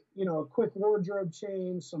 a quick wardrobe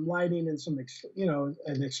change, some lighting, and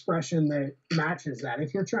an expression that matches that.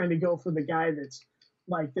 If you're trying to go for the guy that's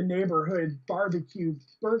like the neighborhood barbecue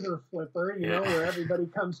burger flipper, Yeah. where everybody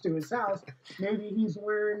comes to his house, maybe he's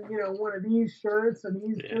wearing, one of these shirts and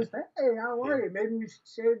he's Yeah. just, hey, how are Yeah. you? Maybe we should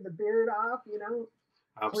shave the beard off, clean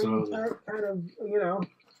Absolutely. cut, kind of,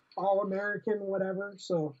 all American, whatever.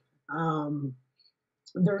 So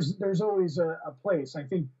there's always a place. I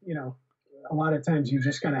think, a lot of times you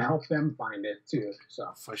just got to help them find it too.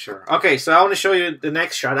 So For sure. Okay, so I want to show you the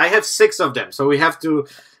next shot. I have 6 of them, so we have to.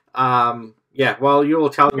 Yeah. Well, you will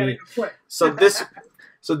tell you got to me. go quick.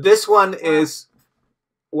 So this one is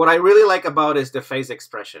what I really like about is the face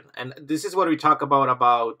expression, and this is what we talk about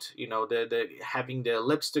the having the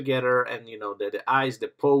lips together, and the eyes, the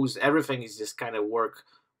pose, everything is just kind of work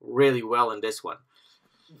really well in this one.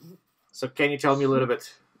 So can you tell me a little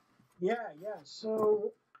bit? Yeah.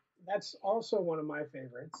 So that's also one of my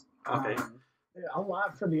favorites. Okay. A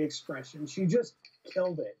lot for the expression. She just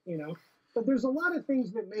killed it. But there's a lot of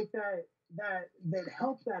things that make that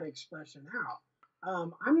help that expression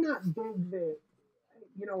out. I'm not big that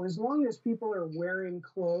as long as people are wearing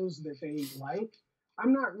clothes that they like,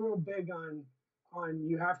 I'm not real big on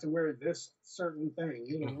you have to wear this certain thing.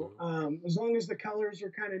 Hmm. As long as the colors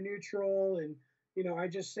are kind of neutral and I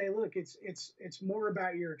just say, look, it's more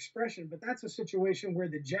about your expression. But that's a situation where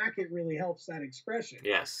the jacket really helps that expression.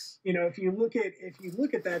 Yes. If you look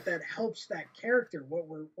at that helps that character. What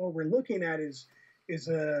we're looking at is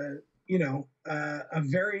a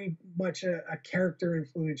very much a character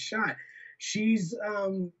influenced shot. She's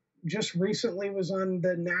just recently was on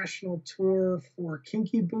the national tour for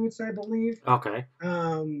Kinky Boots, I believe, Okay.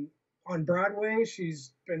 on Broadway.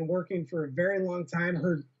 She's been working for a very long time.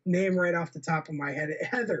 name right off the top of my head.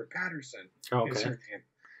 Heather Patterson is her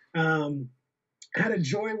name. Had a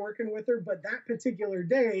joy working with her, but that particular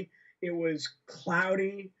day it was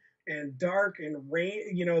cloudy and dark and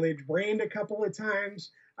rain. You know, they'd rained a couple of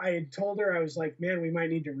times. I had told her, I was like, man, we might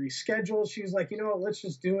need to reschedule. She was like, you know what, let's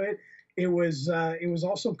just do it. It was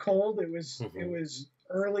also cold. It was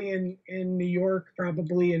early in New York,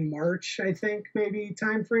 probably in March, I think, maybe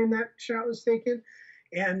time frame that shot was taken.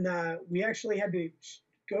 And we actually had to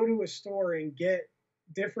go to a store and get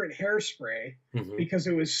different hairspray because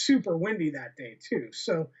it was super windy that day too.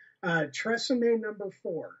 So Tresemme number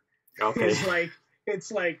 4 is like,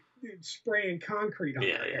 it's like spraying concrete on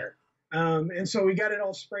your hair. And so we got it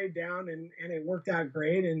all sprayed down and it worked out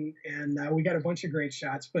great. And we got a bunch of great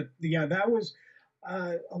shots. But yeah, that was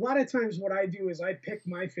a lot of times what I do is I pick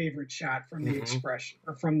my favorite shot from the expression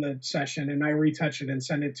or from the session and I retouch it and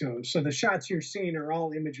send it to them. So the shots you're seeing are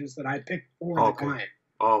all images that I picked for the client.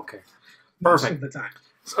 Okay. Most of the time.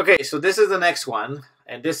 Okay, so this is the next one,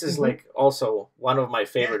 and this is like also one of my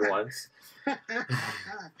favorite ones.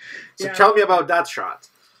 So tell me about that shot.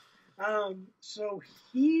 So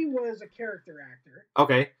he was a character actor.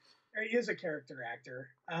 Okay. Or he is a character actor.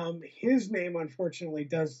 His name, unfortunately,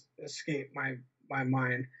 does escape my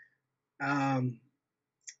mind.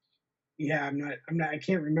 Yeah, I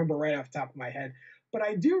can't remember right off the top of my head, but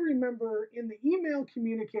I do remember in the email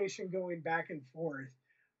communication going back and forth,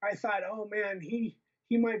 I thought, oh man, he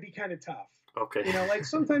might be kind of tough. Okay. You know, like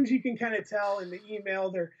sometimes you can kind of tell in the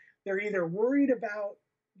email they're either worried about,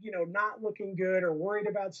 you know, not looking good or worried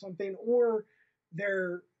about something, or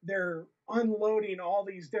they're unloading all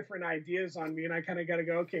these different ideas on me, and I kind of got to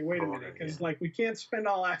go, okay, wait a minute, because like we can't spend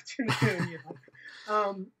all afternoon, you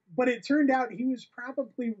know. But it turned out he was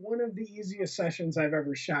probably one of the easiest sessions I've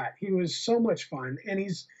ever shot. He was so much fun, and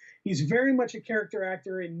he's very much a character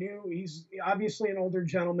actor and he's obviously an older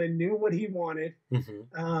gentleman, knew what he wanted.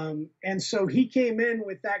 And so he came in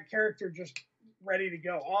with that character just ready to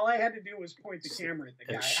go. All I had to do was point the camera at the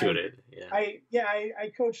guy. And shoot it. Yeah.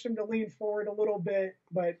 I coached him to lean forward a little bit,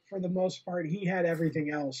 but for the most part, he had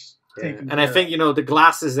everything else taken care And I think, you know, the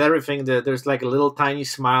glasses, everything, there's like a little tiny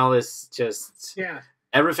smile is just... Yeah.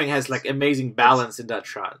 Everything has like amazing balance in that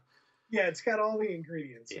shot. Yeah, it's got all the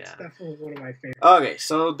ingredients. Yeah. It's definitely one of my favorites. Okay,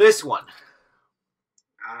 so this one.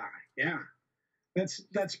 Yeah.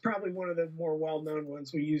 That's probably one of the more well-known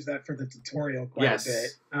ones. We use that for the tutorial quite a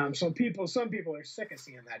bit. Some people are sick of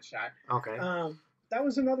seeing that shot. Okay. That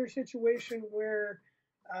was another situation where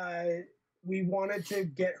we wanted to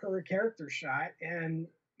get her a character shot, and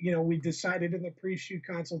you know, we decided in the pre-shoot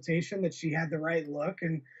consultation that she had the right look,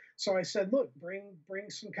 and so I said, look, bring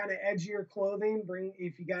some kind of edgier clothing.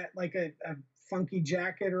 If you got like a funky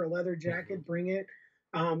jacket or a leather jacket, bring it.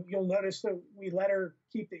 You'll notice that we let her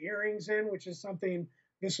keep the earrings in, which is something,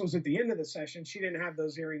 this was at the end of the session. She didn't have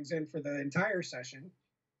those earrings in for the entire session,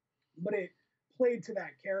 but it played to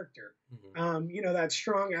that character. You know, that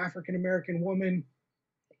strong African-American woman,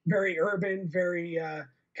 very urban, very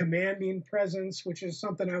commanding presence, which is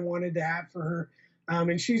something I wanted to have for her.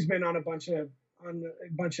 And she's been on a bunch of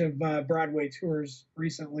Broadway tours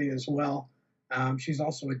recently as well. She's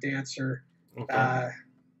also a dancer.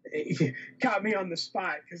 It caught me on the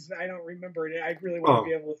spot because I don't remember it. I really want to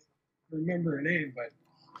be able to remember her name, but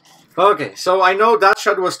okay. So I know that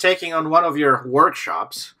shot was taken on one of your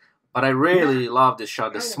workshops, but I really love this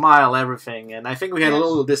shot, the smile, everything, and I think we had a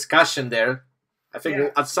little discussion there. I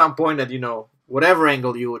think at some point that, you know, whatever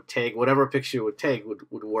angle you would take, whatever picture you would take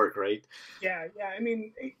would work, right? Yeah. I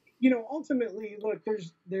mean, you know, ultimately, look,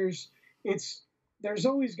 there's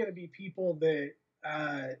always going to be people that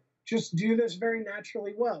just do this very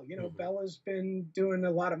naturally well. You know, Bella's been doing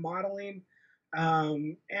a lot of modeling,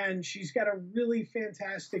 and she's got a really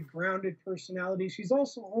fantastic, grounded personality. She's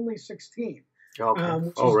also only 16.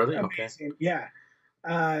 Okay. Oh, really? Amazing. Okay. Yeah.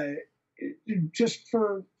 Just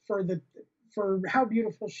for how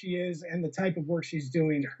beautiful she is and the type of work she's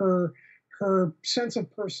doing, her sense of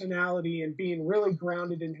personality and being really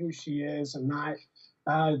grounded in who she is and not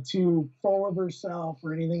too full of herself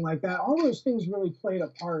or anything like that. All those things really played a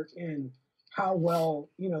part in how well,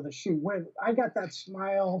 you know, the shoot went. I got that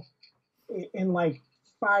smile in like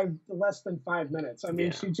less than 5 minutes. I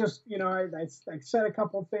mean, she just, you know, I said a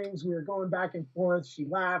couple things. We were going back and forth. She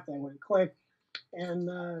laughed. I went click. And,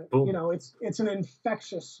 you know, it's an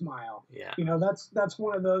infectious smile. Yeah. You know, that's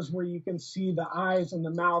one of those where you can see the eyes and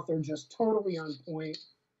the mouth are just totally on point.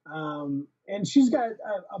 And she's got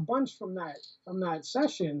a bunch from that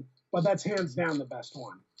session, but that's hands down the best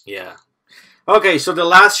one. Yeah. Okay, so the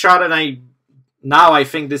last shot, and I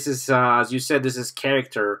think this is, as you said, this is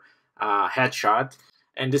character headshot,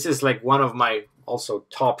 and this is like one of my also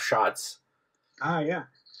top shots. Yeah.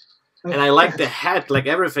 And I like the hat, like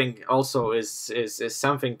everything also is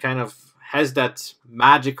something kind of has that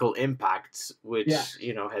magical impact, which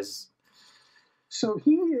has. So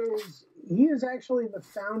he is actually the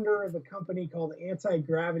founder of a company called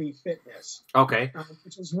Anti-Gravity Fitness. Okay.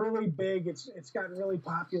 Which is really big. It's gotten really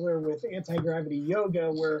popular with anti-gravity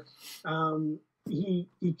yoga, where he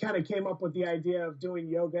kind of came up with the idea of doing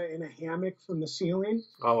yoga in a hammock from the ceiling.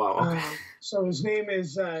 Oh wow! Okay. So his name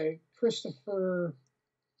is Christopher.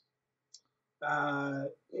 I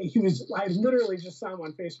literally just saw him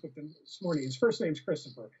on Facebook this morning. His first name's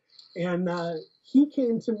Christopher. And he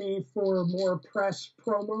came to me for more press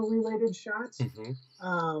promo related shots.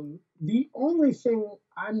 Mm-hmm. The only thing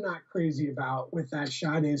I'm not crazy about with that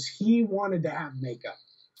shot is he wanted to have makeup.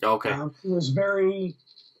 Okay. He was very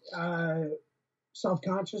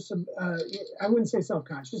self-conscious. I wouldn't say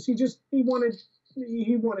self-conscious. He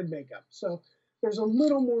wanted makeup. So there's a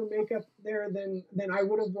little more makeup there than I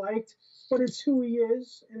would have liked, but it's who he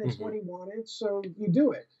is and it's what he wanted, so you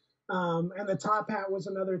do it. And the top hat was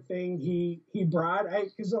another thing he brought.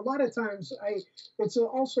 Because a lot of times it's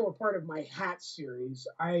also a part of my hat series.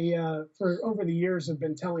 For over the years have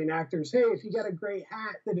been telling actors, hey, if you got a great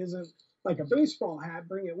hat that isn't like a baseball hat,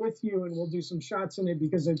 bring it with you and we'll do some shots in it,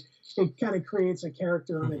 because it kind of creates a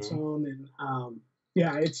character on its own. And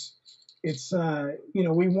it's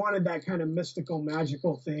we wanted that kind of mystical,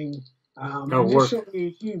 magical thing.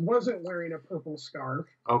 Initially, he wasn't wearing a purple scarf.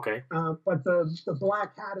 Okay. But the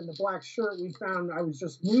black hat and the black shirt, we found I was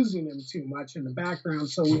just losing him too much in the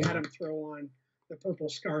background, so we had him throw on the purple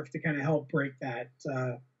scarf to kind of help break that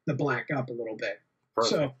the black up a little bit.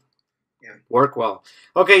 Perfect. So, yeah. Work well.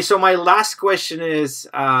 Okay, so my last question is,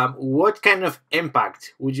 what kind of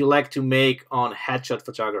impact would you like to make on headshot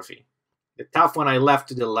photography? The tough one I left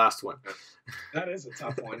to the last one. That is a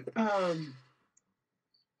tough one.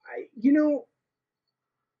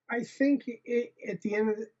 I think at the end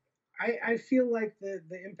of I feel like the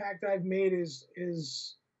impact I've made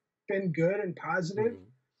is been good and positive.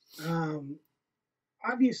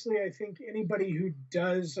 Obviously, I think anybody who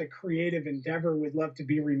does a creative endeavor would love to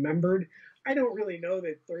be remembered. I don't really know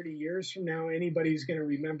that 30 years from now anybody's going to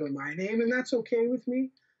remember my name, and that's okay with me.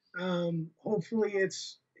 Hopefully,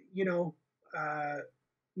 it's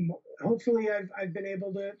hopefully I've been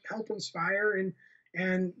able to help inspire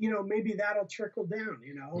and maybe that'll trickle down.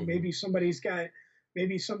 Maybe somebody studied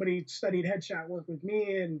headshot work with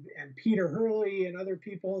me and Peter Hurley and other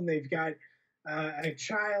people, and they've got a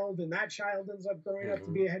child, and that child ends up growing up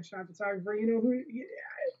to be a headshot photographer.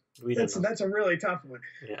 That's a really tough one.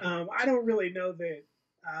 Yeah. I don't really know that.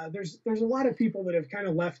 There's a lot of people that have kind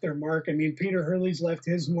of left their mark. I mean, Peter Hurley's left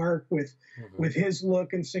his mark with his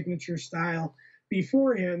look and signature style.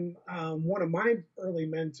 Before him, one of my early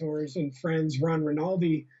mentors and friends, Ron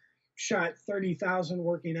Rinaldi, shot 30,000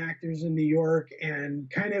 working actors in New York and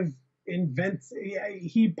kind of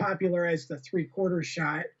he popularized the 3/4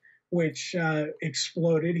 shot, which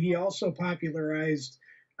exploded. He also popularized,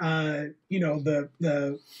 the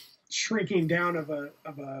shrinking down of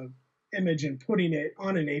a image and putting it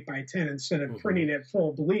on an 8x10 instead of printing it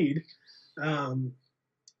full bleed.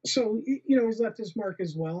 So he's left his mark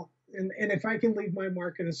as well. And if I can leave my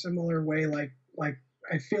mark in a similar way, like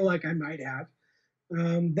I feel like I might have,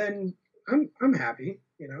 then I'm happy.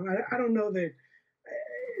 I don't know that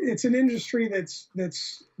it's an industry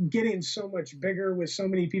that's getting so much bigger with so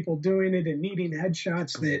many people doing it and needing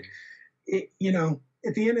headshots that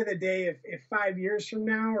at the end of the day, if 5 years from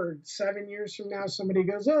now or 7 years from now somebody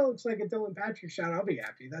goes, oh, looks like a Dylan Patrick shot, I'll be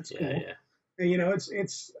happy. That's cool. Yeah.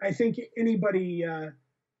 It's I think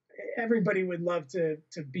everybody would love to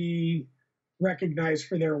be recognized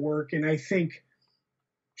for their work. And I think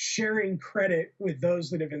sharing credit with those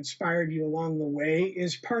that have inspired you along the way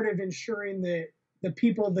is part of ensuring that the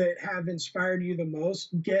people that have inspired you the most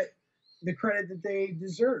get the credit that they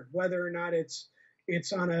deserve, whether or not it's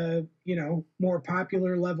on a, more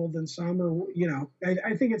popular level than some, or,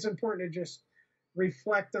 I think it's important to just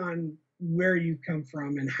reflect on where you come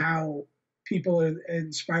from and how people have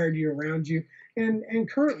inspired you around you, and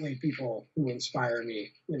currently people who inspire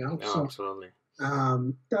me, So, absolutely.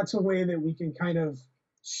 That's a way that we can kind of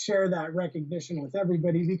share that recognition with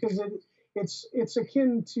everybody, because it's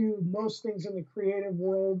akin to most things in the creative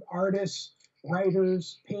world. Artists,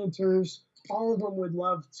 writers, painters, all of them would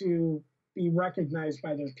love to be recognized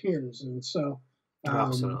by their peers. And so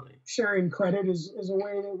absolutely, sharing credit is a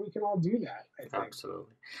way that we can all do that, I think.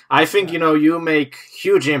 Absolutely. I think, you make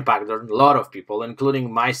huge impact on a lot of people,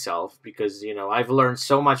 including myself, because, I've learned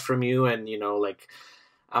so much from you, and,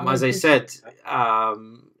 as I said,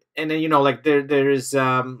 and then, there is,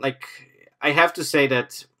 I have to say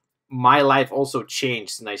that my life also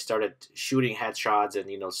changed and I started shooting headshots and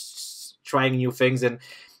trying new things. And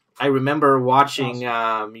I remember watching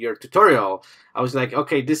your tutorial. I was like,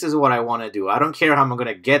 okay, this is what I want to do. I don't care how I'm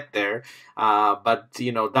gonna get there, but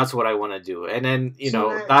that's what I want to do. And then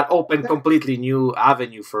that opened completely new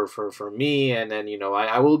avenue for me. And then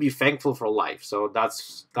I will be thankful for life. So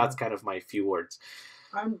that's kind of my few words.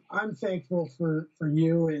 I'm thankful for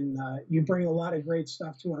you, and you bring a lot of great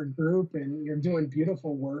stuff to our group, and you're doing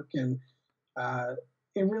beautiful work, and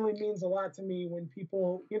it really means a lot to me when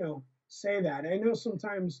people say that. I know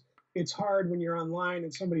sometimes it's hard when you're online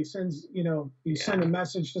and somebody sends you send a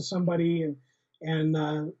message to somebody,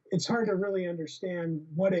 and it's hard to really understand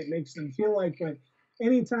what it makes them feel like. But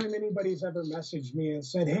anytime anybody's ever messaged me and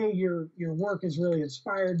said, hey, your work has really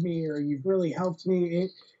inspired me, or you've really helped me,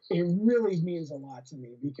 it really means a lot to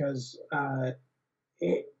me, because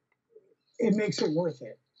it makes it worth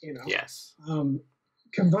it. Yes.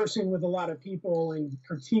 Conversing with a lot of people and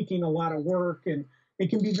critiquing a lot of work, and it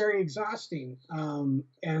can be very exhausting.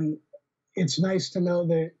 And it's nice to know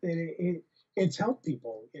that it's helped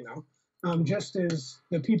people. Just as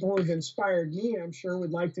the people who have inspired me, I'm sure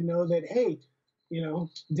would like to know that, hey,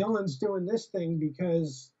 Dylan's doing this thing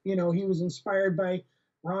because he was inspired by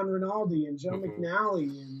Ron Rinaldi and Joe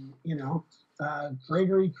McNally and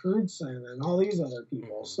Gregory Crewdson and all these other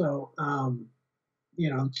people. So I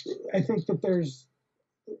think that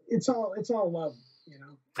it's all love.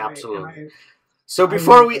 Absolutely. So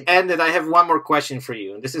before we end it, I have one more question for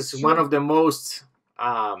you, and this is one of the most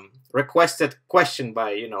requested question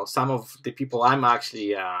by some of the people. I'm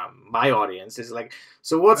actually my audience is like,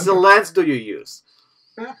 so what's the lens do you use?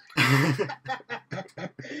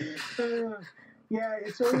 Yeah,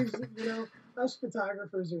 it's always us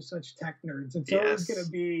photographers are such tech nerds. It's always going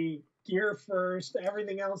to be gear first,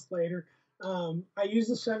 everything else later. I use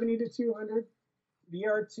the 70-200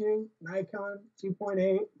 VR2 Nikon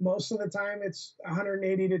 2.8. Most of the time it's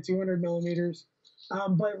 180-200 millimeters.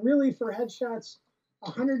 But really for headshots,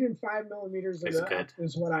 105 millimeters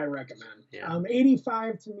is what I recommend. Yeah.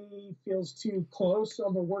 85 to me feels too close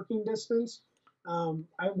of a working distance.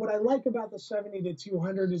 What I like about the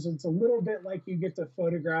 70-200 is it's a little bit like you get to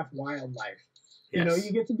photograph wildlife. Yes.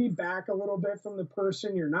 You get to be back a little bit from the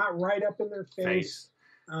person. You're not right up in their face.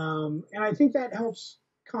 And I think that helps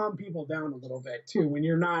calm people down a little bit too, when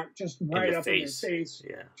you're not just right up in their face,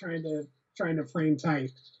 trying to frame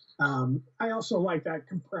tight. I also like that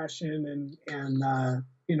compression and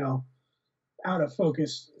out of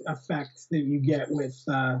focus effect that you get with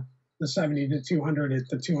the 70-200 at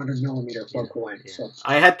the 200 millimeter focal length. Yeah. So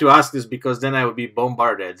I had to ask this because then I would be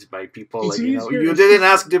bombarded by people like, you didn't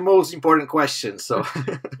ask the most important question. So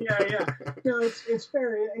yeah. No, it's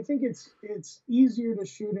fair. I think it's easier to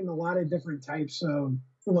shoot in a lot of different types of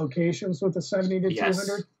locations with the 70-200.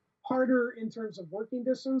 Yes. Harder in terms of working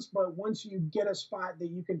distance, but once you get a spot that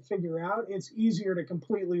you can figure out, it's easier to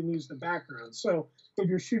completely lose the background. So if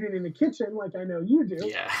you're shooting in the kitchen, like I know you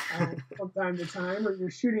do, from time to time, or you're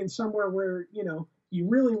shooting somewhere where you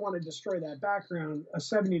really want to destroy that background, a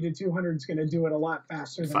 70-200 is going to do it a lot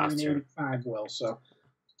faster than an 85 will. So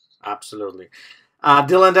absolutely.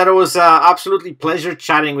 Dylan, that was absolutely pleasure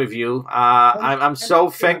chatting with you. I'm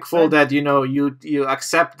so thankful that you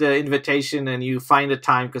accept the invitation and you find the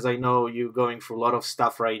time, because I know you're going through a lot of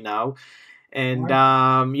stuff right now. And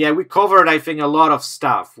we covered, I think, a lot of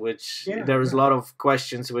stuff, which there's a lot of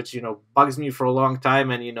questions which bugs me for a long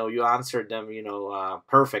time, and you answered them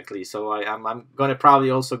perfectly. So I'm gonna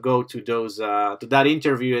probably also go to those to that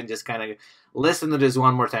interview and just kind of listen to this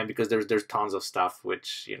one more time, because there's tons of stuff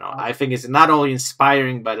which I think is not only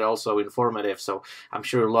inspiring but also informative. So I'm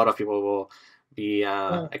sure a lot of people will be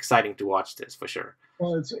exciting to watch this for sure.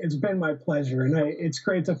 Well, it's been my pleasure, and it's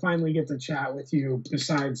great to finally get to chat with you.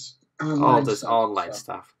 Besides all this online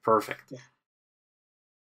stuff. Perfect. Yeah.